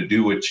looking to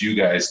do what you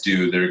guys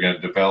do. They're going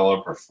to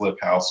develop or flip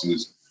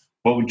houses.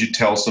 What would you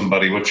tell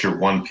somebody? What's your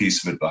one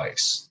piece of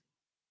advice?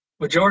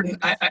 Well, Jordan,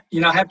 I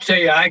have to tell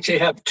you, I actually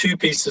have 2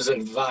 pieces of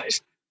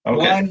advice. Okay.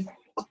 One,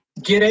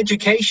 get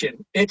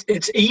education.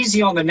 It's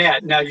easy on the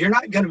net. Now, you're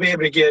not going to be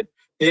able to get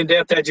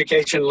in-depth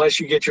education unless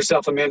you get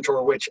yourself a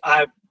mentor, which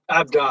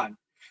I've done.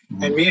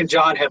 Mm-hmm. And me and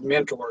John have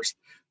mentors.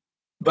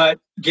 But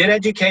get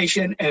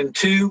education, and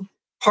 2,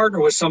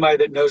 partner with somebody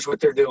that knows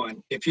what they're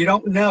doing. If you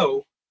don't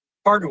know,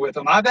 partner with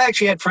them. I've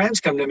actually had friends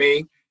come to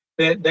me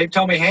that they've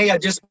told me, hey, I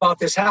just bought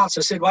this house.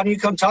 I said, why don't you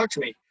come talk to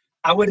me?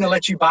 I wouldn't have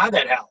let you buy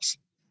that house.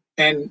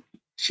 And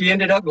she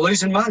ended up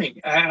losing money.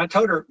 And I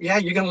told her, yeah,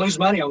 you're going to lose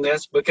money on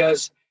this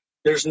because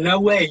there's no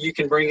way you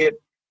can bring it.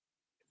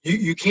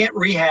 You can't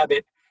rehab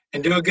it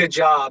and do a good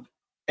job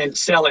and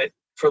sell it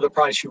for the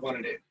price you want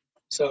to do.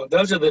 So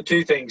those are the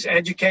 2 things: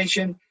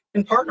 education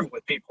and partner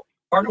with people.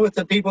 Partner with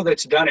the people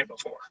that's done it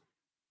before.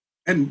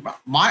 And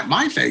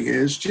my thing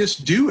is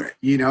just do it.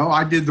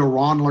 I did the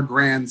Ron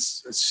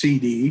LeGrand's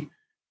CD,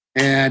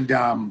 and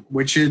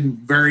which is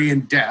very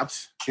in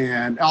depth.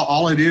 And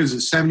all it is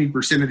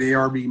 70% of the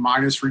ARV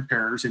minus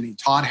repairs. And he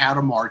taught how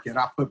to market.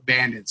 I put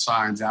bandit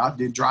signs out,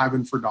 did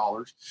driving for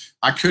dollars.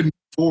 I couldn't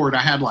afford.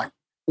 I had like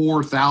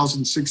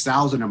 $4,000,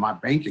 $6,000 in my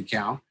bank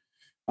account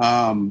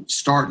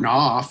starting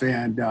off.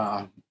 And,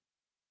 so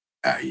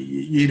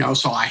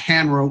I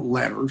hand wrote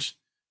letters.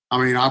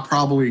 I mean, I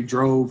probably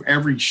drove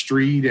every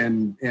street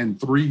and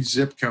 3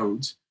 zip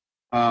codes.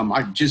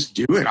 I just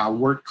do it. I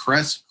work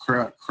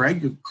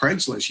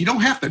Craigslist. You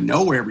don't have to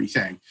know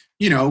everything.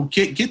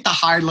 Get the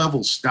high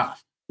level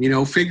stuff.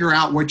 Figure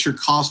out what your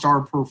costs are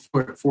per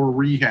foot for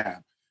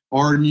rehab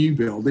or a new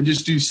build, and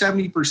just do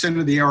 70%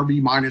 of the ARV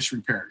minus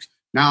repairs.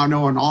 Now I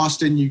know in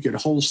Austin you could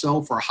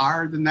wholesale for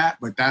higher than that,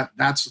 but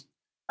that's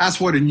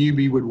what a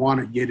newbie would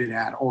want to get it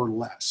at or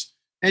less.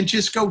 And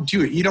just go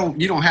do it. You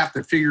don't have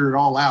to figure it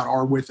all out,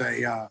 or with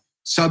a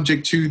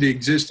subject to the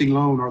existing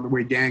loan, or the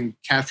way Dan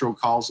Castro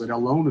calls it, a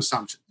loan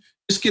assumption.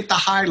 Just get the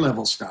high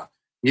level stuff.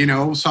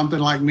 Something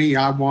like me,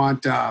 I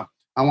want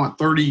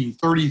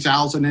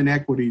 30,000 in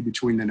equity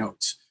between the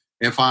notes.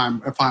 If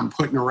I'm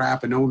putting a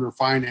wrap and owner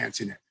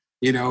financing it,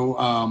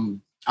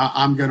 I'm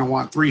going to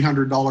want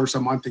 $300 a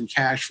month in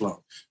cash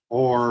flow.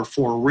 Or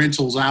for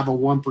rentals, I have a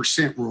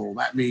 1% rule.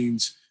 That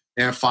means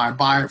if I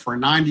buy it for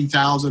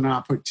 $90,000 and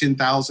I put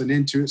 $10,000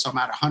 into it, so I'm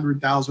at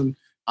 $100,000,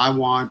 I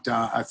want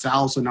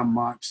 $1,000 a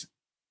month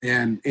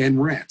in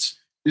rents.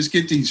 Just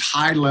get these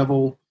high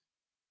level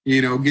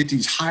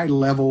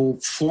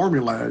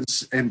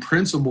formulas and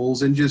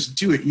principles and just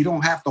do it. You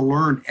don't have to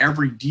learn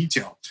every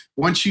detail.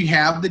 Once you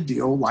have the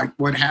deal, like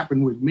what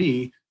happened with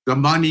me, the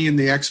money and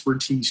the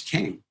expertise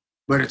came.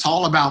 But it's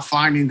all about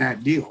finding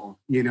that deal.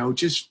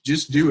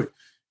 Just do it.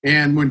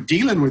 And when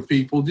dealing with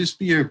people, just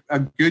be a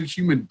good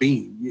human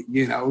being.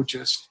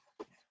 Just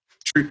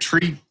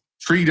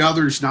treat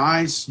others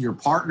nice, your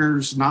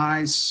partners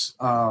nice.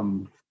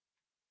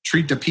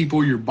 Treat the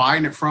people you're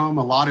buying it from.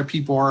 A lot of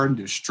people are in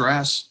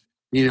distress.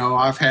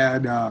 I've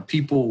had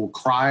people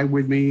cry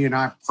with me, and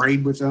I've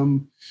prayed with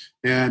them,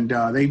 and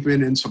they've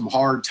been in some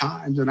hard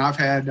times. And I've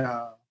had,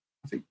 I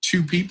think,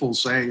 2 people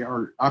say,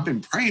 I've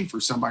been praying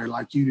for somebody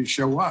like you to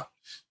show up.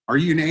 Are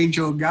you an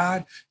angel of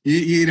God? Are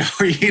you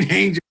an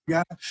angel of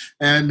God?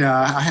 And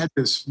I had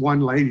this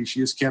one lady, she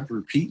just kept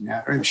repeating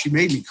that, and she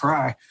made me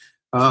cry.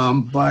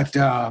 But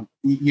I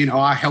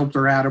helped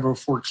her out of a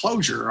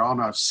foreclosure on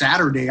a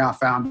Saturday, I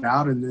found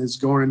out, and is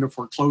going into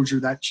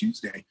foreclosure that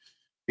Tuesday.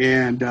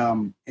 And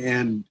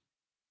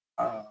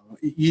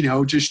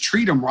just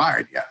treat them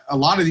right. A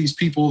lot of these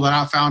people that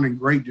I found in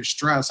great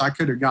distress, I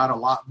could have got a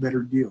lot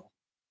better deal.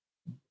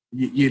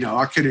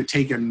 I could have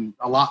taken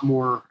a lot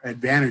more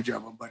advantage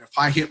of them. But if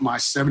I hit my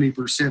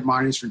 70%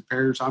 minus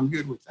repairs, I'm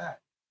good with that.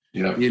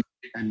 Yeah.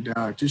 And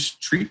just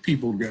treat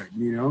people good.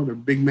 The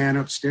big man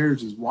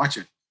upstairs is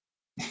watching.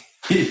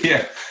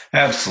 Yeah,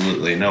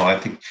 absolutely. No, I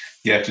think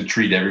you have to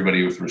treat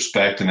everybody with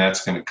respect, and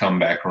that's going to come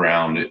back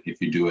around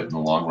if you do it in the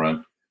long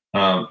run.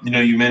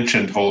 You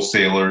mentioned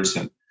wholesalers,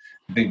 and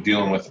I think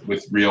dealing with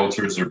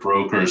realtors or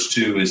brokers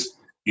too is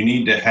you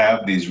need to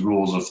have these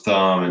rules of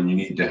thumb, and you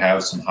need to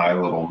have some high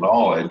level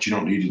knowledge. You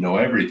don't need to know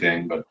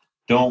everything, but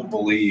don't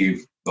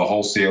believe the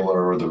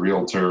wholesaler or the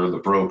realtor or the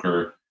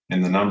broker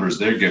and the numbers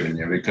they're giving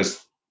you,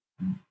 because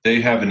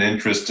they have an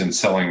interest in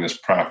selling this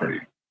property.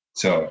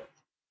 So,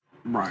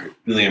 Right.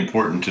 really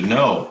important to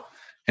know.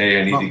 Hey,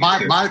 I need to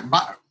get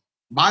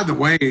by the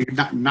way,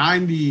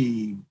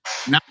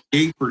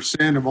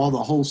 98% of all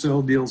the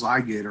wholesale deals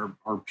I get are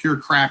pure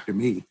crap to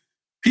me.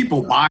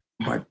 People buy,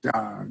 but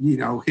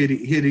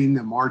hitting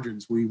the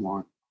margins we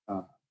want,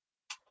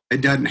 it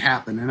doesn't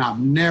happen. And I've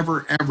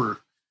never ever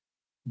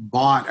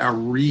bought a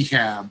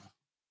rehab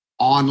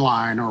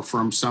online or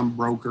from some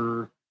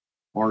broker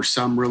or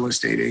some real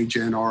estate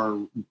agent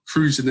or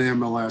cruising the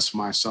MLS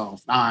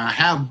myself. Now, I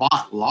have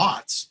bought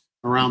lots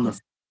around the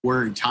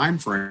February time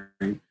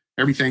frame.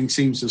 Everything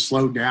seems to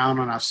slow down,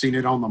 and I've seen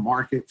it on the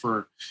market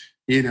for,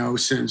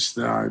 since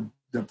the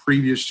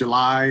previous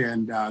July,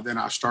 and then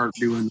I started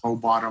doing low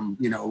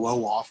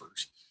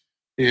offers.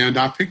 And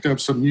I picked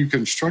up some new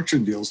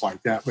construction deals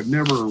like that, but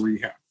never a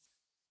rehab.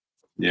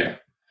 Yeah.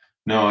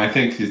 No, I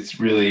think it's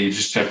really, you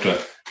have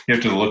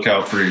to look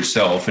out for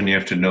yourself, and you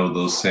have to know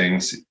those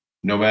things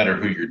no matter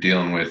who you're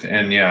dealing with.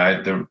 And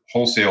yeah, the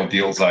wholesale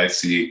deals I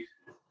see,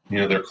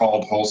 they're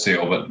called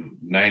wholesale, but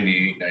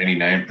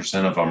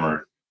 99% of them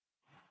are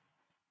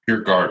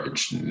pure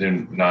garbage. They're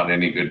not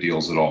any good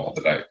deals at all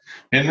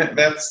and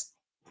that's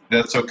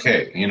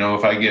okay.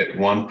 If I get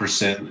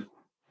 1%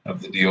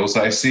 of the deals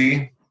I see,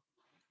 I'm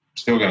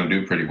still going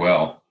to do pretty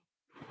well.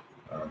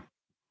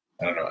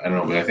 I don't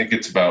know, but I think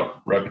it's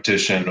about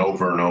repetition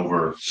over and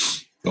over,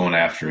 going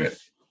after it.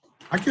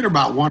 I get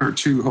about 1 or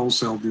 2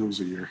 wholesale deals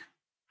a year.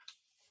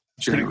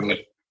 Pretty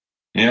good.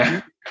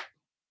 Yeah,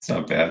 it's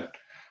not bad.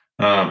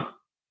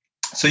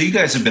 So you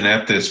guys have been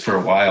at this for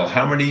a while.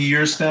 How many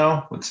years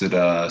now? What's it,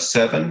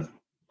 7?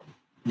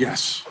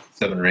 Yes.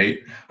 7 or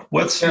 8.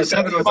 What's your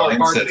 7 with our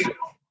mindset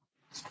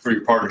for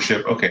your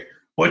partnership? Okay.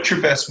 What's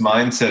your best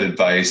mindset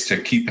advice to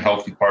keep a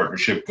healthy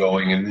partnership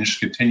going and just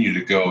continue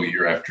to go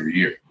year after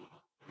year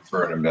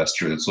for an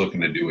investor that's looking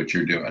to do what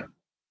you're doing?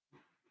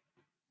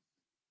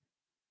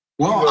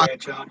 Well,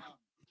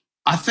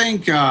 I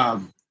think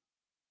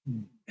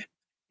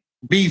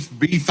be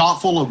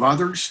thoughtful of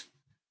others,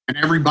 and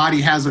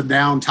everybody has a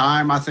down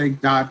time. I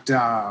think not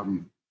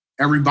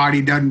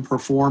everybody doesn't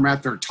perform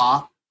at their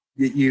top,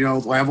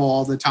 level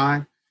all the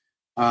time.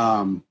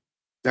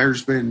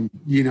 There's been,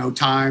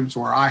 times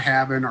where I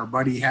haven't, our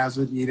buddy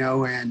hasn't,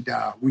 and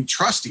we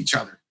trust each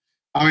other.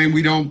 I mean,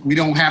 we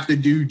don't have to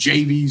do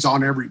JVs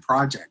on every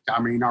project. I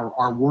mean,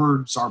 our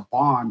words are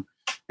bond,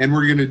 and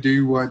we're going to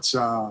do what's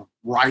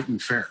right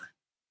and fair.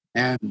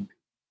 And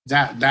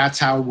that's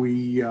how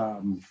we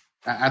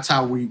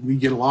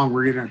get along.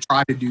 We're going to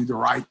try to do the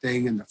right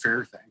thing and the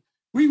fair thing.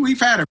 We've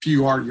had a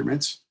few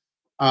arguments,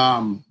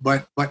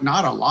 but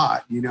not a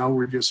lot.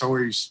 We're just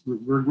always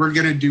we're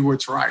going to do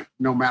what's right,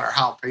 no matter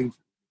how painful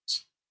it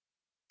is.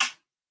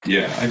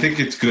 Yeah, I think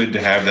it's good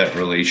to have that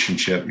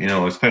relationship.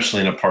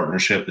 Especially in a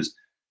partnership. Is,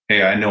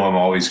 hey, I know I'm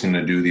always going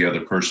to do the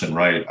other person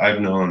right. I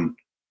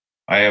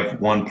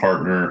have one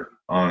partner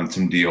on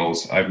some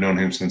deals. I've known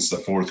him since the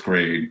 4th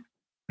grade.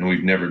 And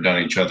we've never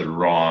done each other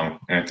wrong.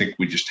 And I think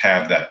we just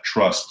have that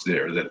trust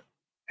there that,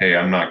 hey,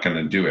 I'm not going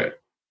to do it.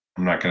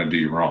 I'm not going to do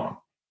you wrong.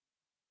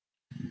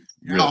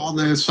 All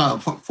this,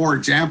 for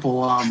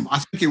example, I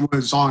think it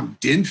was on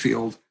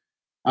Denfield.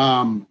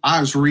 I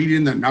was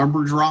reading the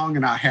numbers wrong,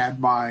 and I had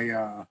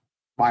my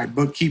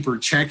bookkeeper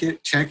check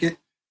it.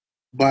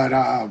 But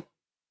I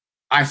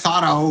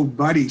thought I owed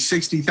Buddy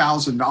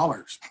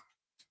 $60,000.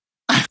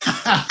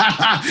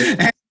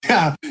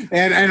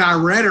 And I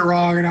read it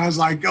wrong, and I was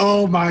like,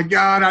 oh my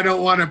God, I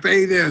don't want to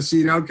pay this,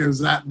 because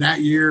that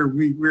year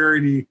we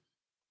already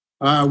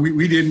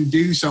we didn't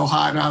do so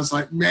hot. And I was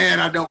like, man,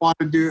 I don't want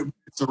to do it, but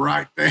it's the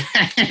right thing.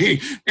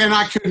 And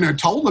I couldn't have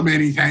told them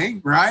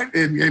anything, right?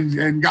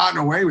 And gotten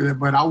away with it,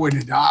 but I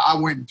wouldn't have. I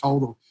went and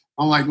told them.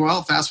 I'm like, well,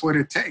 if that's what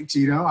it takes,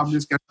 I'm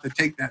just going to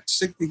take that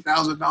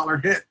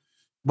 $60,000 hit.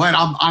 But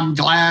I'm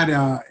glad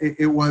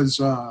it was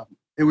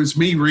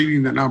me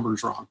reading the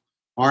numbers wrong.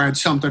 Or I had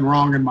something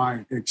wrong in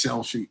my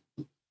Excel sheet.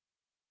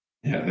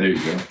 Yeah, there you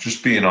go.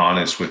 Just being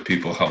honest with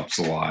people helps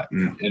a lot.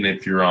 And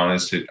if you're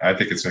honest, I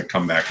think it's going to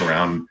come back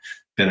around and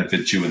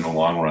benefit you in the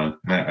long run.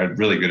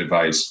 Really good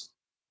advice.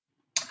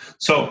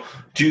 So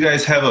do you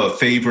guys have a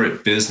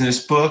favorite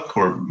business book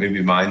or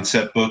maybe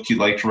mindset book you'd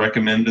like to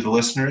recommend to the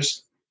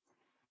listeners?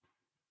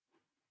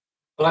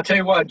 Well, I'll tell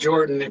you what,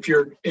 Jordan, if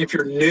you're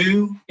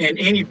new in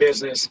any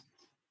business,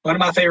 one of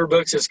my favorite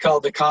books is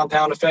called The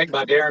Compound Effect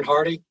by Darren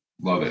Hardy.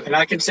 Love it. And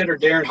I consider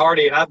Darren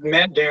Hardy, and I've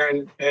met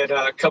Darren at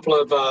a couple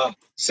of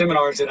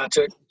seminars that I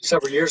took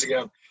several years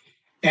ago.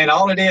 And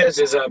all it is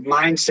a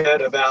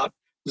mindset about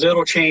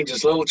little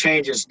changes.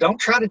 Don't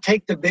try to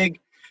take the big,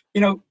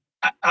 I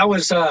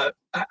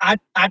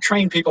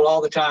train people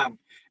all the time.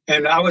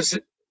 And I was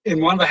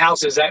in one of the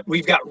houses that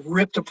we've got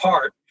ripped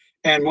apart.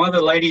 And one of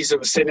the ladies that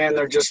was sitting in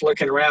there just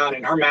looking around,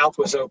 and her mouth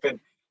was open.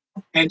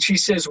 And she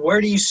says,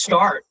 "Where do you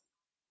start?"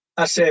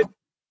 I said,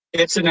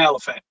 "It's an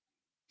elephant.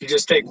 You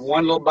just take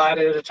one little bite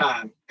at a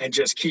time and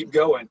just keep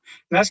going." And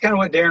that's kind of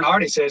what Darren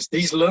Hardy says.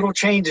 These little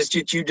changes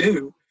that you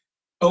do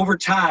over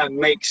time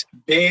makes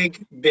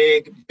big,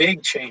 big,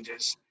 big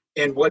changes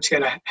in what's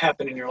going to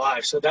happen in your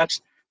life. So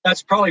that's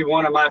probably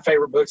one of my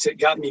favorite books that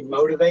got me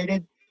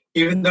motivated.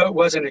 Even though it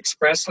wasn't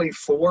expressly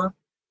for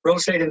real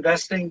estate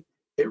investing,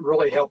 it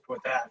really helped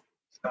with that.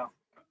 So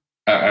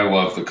I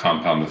love the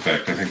compound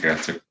effect. I think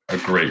that's a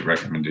great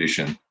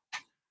recommendation.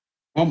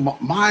 Well,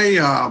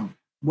 my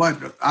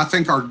what I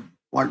think are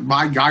like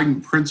my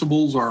guiding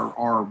principles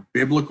are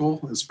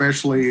biblical.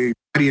 Especially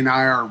Buddy and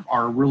I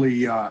are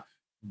really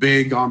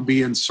big on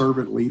being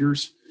servant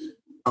leaders.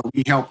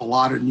 We help a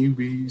lot of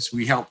newbies.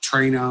 We help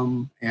train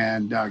them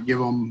and give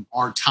them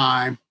our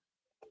time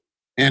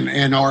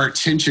and our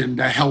attention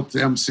to help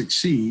them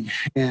succeed.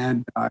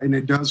 And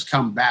it does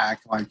come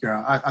back. Like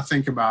I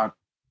think about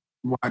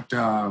what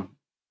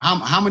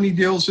how many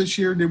deals this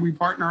year did we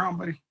partner on,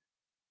 buddy?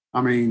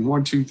 I mean,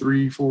 1, 2,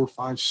 3, 4,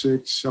 5,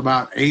 6,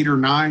 about 8 or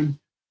 9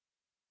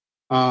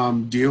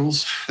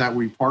 deals that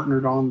we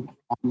partnered on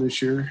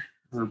this year.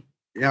 Or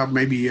yeah,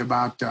 maybe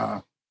about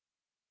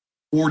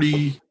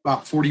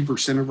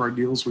 40% of our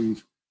deals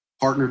we've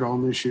partnered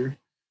on this year,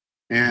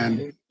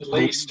 and at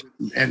least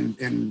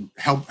and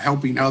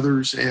helping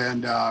others.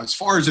 And as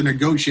far as a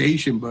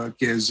negotiation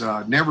book is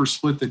Never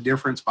Split the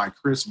Difference by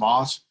Chris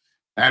Voss.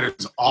 That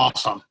is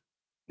awesome.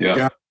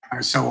 Yeah.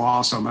 It's so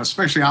awesome.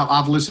 Especially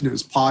I've listened to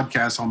his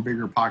podcast on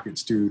Bigger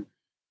Pockets too.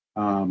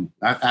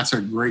 That's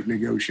a great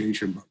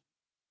negotiation book.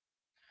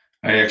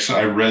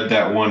 I read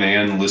that one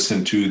and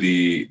listened to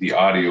the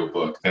audio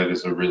book. That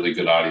is a really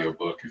good audio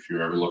book if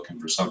you're ever looking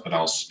for something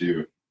else to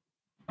do.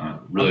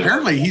 Really,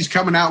 apparently he's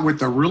coming out with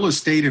the real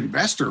estate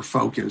investor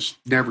focus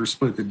Never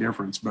Split the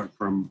Difference book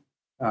from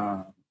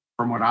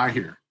what I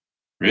hear.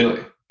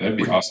 Really, that'd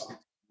be awesome.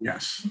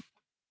 Yes.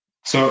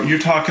 So you're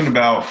talking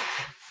about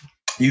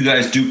you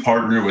guys do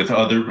partner with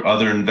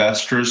other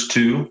investors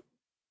too?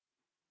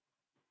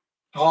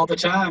 all the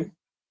time.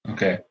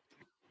 Okay.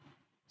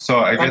 So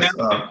I guess.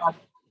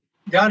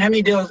 John, how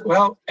many deals?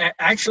 Well,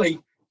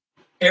 actually,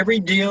 every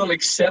deal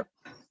except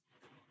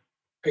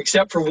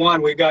for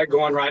one we've got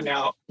going right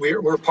now,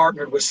 we're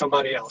partnered with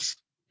somebody else,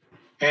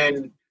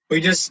 and we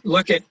just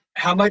look at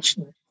how much,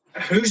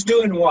 who's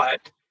doing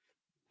what.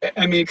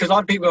 I mean, because a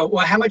lot of people go,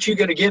 well, how much are you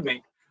going to give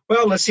me?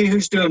 Well, let's see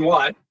who's doing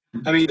what.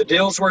 I mean, the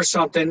deal's worth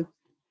something.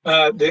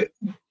 Running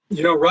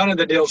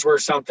the deal's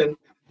worth something.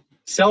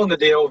 Selling the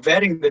deal,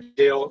 vetting the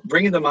deal,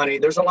 bringing the money.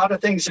 There's a lot of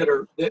things that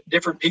are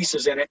different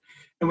pieces in it.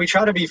 And we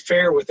try to be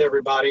fair with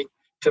everybody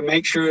to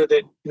make sure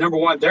that, number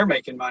one, they're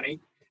making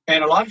money.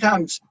 And a lot of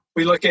times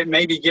we look at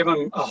maybe give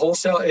them a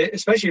wholesale,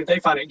 especially if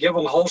they find it, give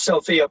them a wholesale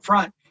fee up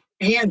front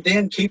and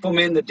then keep them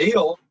in the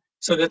deal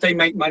so that they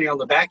make money on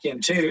the back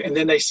end too. And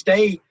then they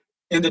stay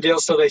in the deal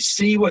so they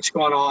see what's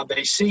going on.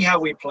 They see how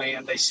we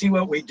plan. They see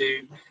what we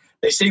do.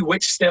 They see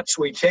which steps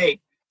we take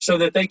so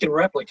that they can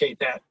replicate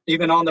that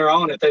even on their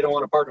own if they don't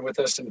want to partner with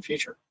us in the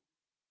future.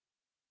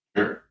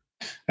 Sure.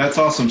 That's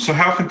awesome. So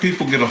how can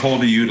people get a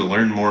hold of you to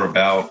learn more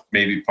about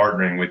maybe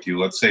partnering with you?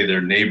 Let's say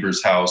their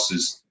neighbor's house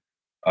is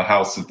a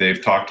house that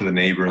they've talked to the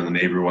neighbor and the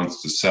neighbor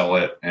wants to sell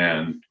it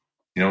and,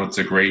 it's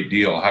a great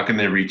deal. How can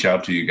they reach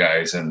out to you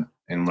guys and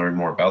learn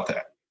more about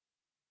that?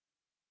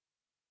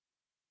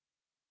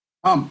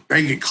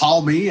 They can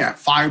call me at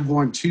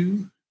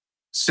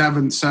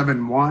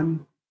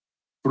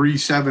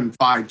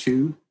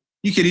 512-771-3752.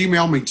 You can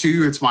email me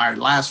too. It's my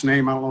last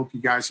name. I don't know if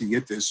you guys can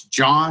get this.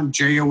 John,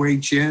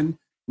 John,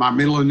 my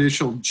middle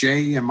initial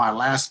J, and my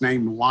last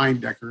name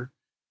Leindecker,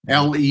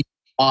 LEYENDECKER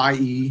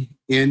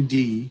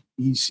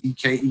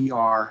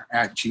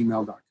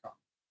 @gmail.com.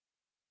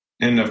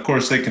 And of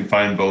course, they can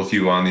find both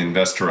you on the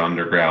Investor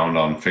Underground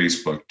on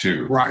Facebook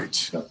too. Right.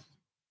 So,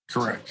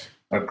 correct.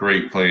 A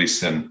great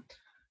place. And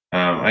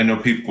I know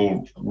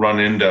people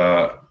run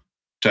into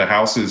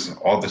houses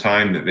all the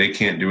time that they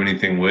can't do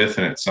anything with.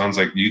 And it sounds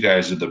like you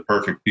guys are the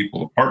perfect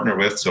people to partner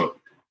with. So if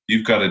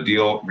you've got a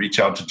deal, reach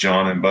out to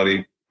John and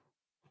Buddy.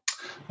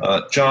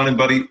 John and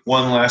Buddy,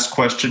 one last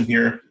question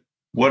here.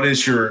 What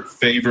is your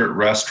favorite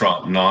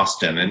restaurant in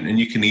Austin? And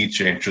you can each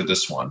answer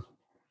this one.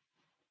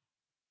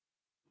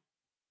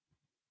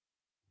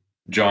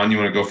 John, you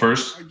want to go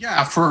first?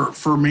 Yeah,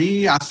 for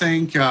me, I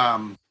think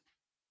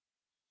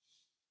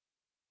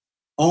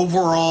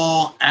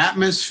overall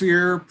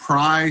atmosphere,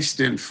 priced,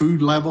 and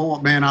food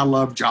level, man, I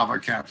love Java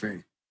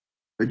Cafe.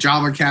 The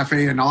Java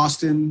Cafe in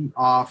Austin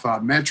off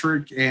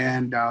Metric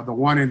and the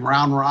one in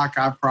Round Rock,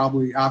 I've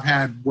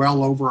had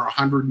well over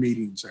 100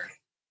 meetings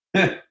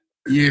there.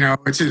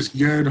 It's just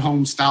good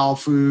home style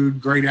food,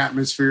 great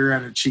atmosphere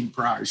at a cheap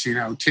price,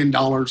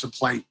 $10 a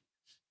plate.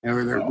 They're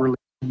really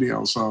good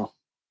meals. So,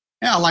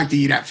 yeah, I like to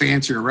eat at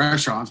fancier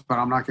restaurants, but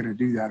I'm not going to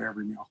do that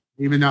every meal.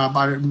 Even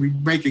though we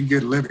make a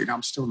good living,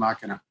 I'm still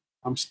not going to.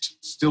 I'm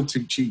still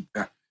too cheap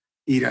to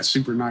eat at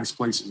super nice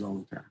places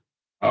all the time.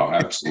 Oh,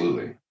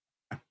 absolutely.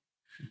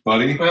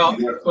 Buddy?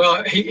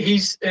 Well, he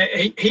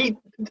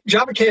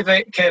Java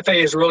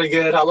Cafe is really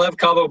good. I love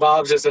Cabo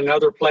Bob's. It's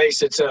another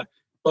place. It's a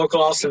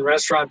local Austin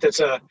restaurant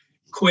that's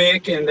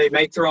quick and they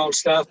make their own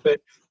stuff. But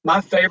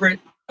my favorite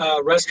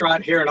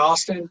restaurant here in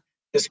Austin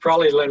is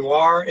probably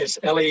Lenoir. It's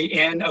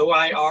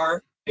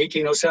Lenoir,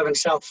 1807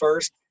 South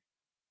First.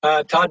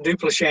 Todd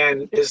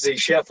Duplichan is the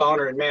chef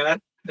owner, and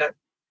man, that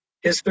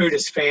his food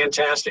is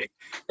fantastic.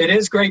 It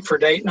is great for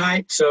date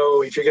night.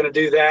 So if you're going to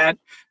do that,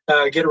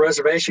 get a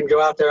reservation,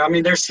 go out there. I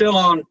mean, they're still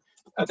on,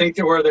 I think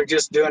they're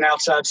just doing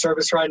outside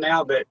service right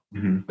now, but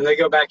when they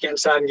go back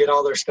inside and get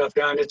all their stuff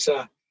done, it's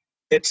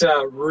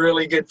a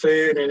really good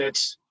food, and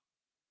it's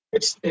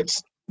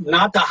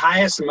not the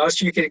highest and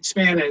most you can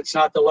spend, and it's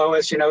not the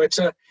lowest.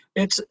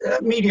 It's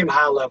a medium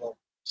high level.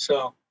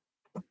 So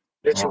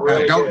it's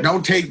really good.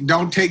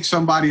 Don't take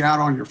somebody out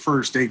on your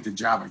first date to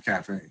Java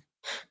Cafe.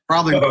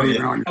 Probably not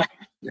even on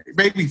your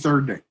maybe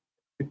third date.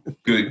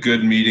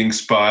 Good meeting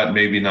spot,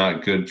 maybe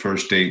not good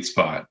first date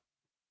spot.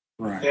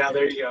 Right. Yeah,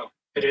 there you go.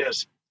 It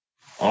is.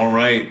 All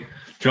right.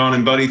 John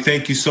and Buddy,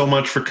 thank you so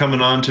much for coming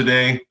on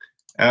today.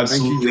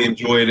 Absolutely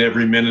enjoyed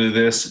every minute of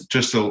this.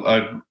 Just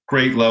a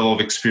great level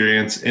of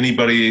experience.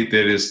 Anybody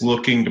that is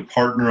looking to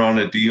partner on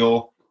a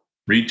deal,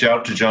 reach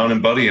out to John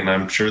and Buddy, and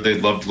I'm sure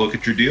they'd love to look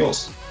at your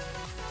deals.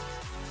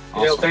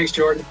 Awesome. Yeah, thanks,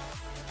 Jordan.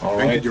 All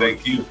right.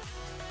 Thank you.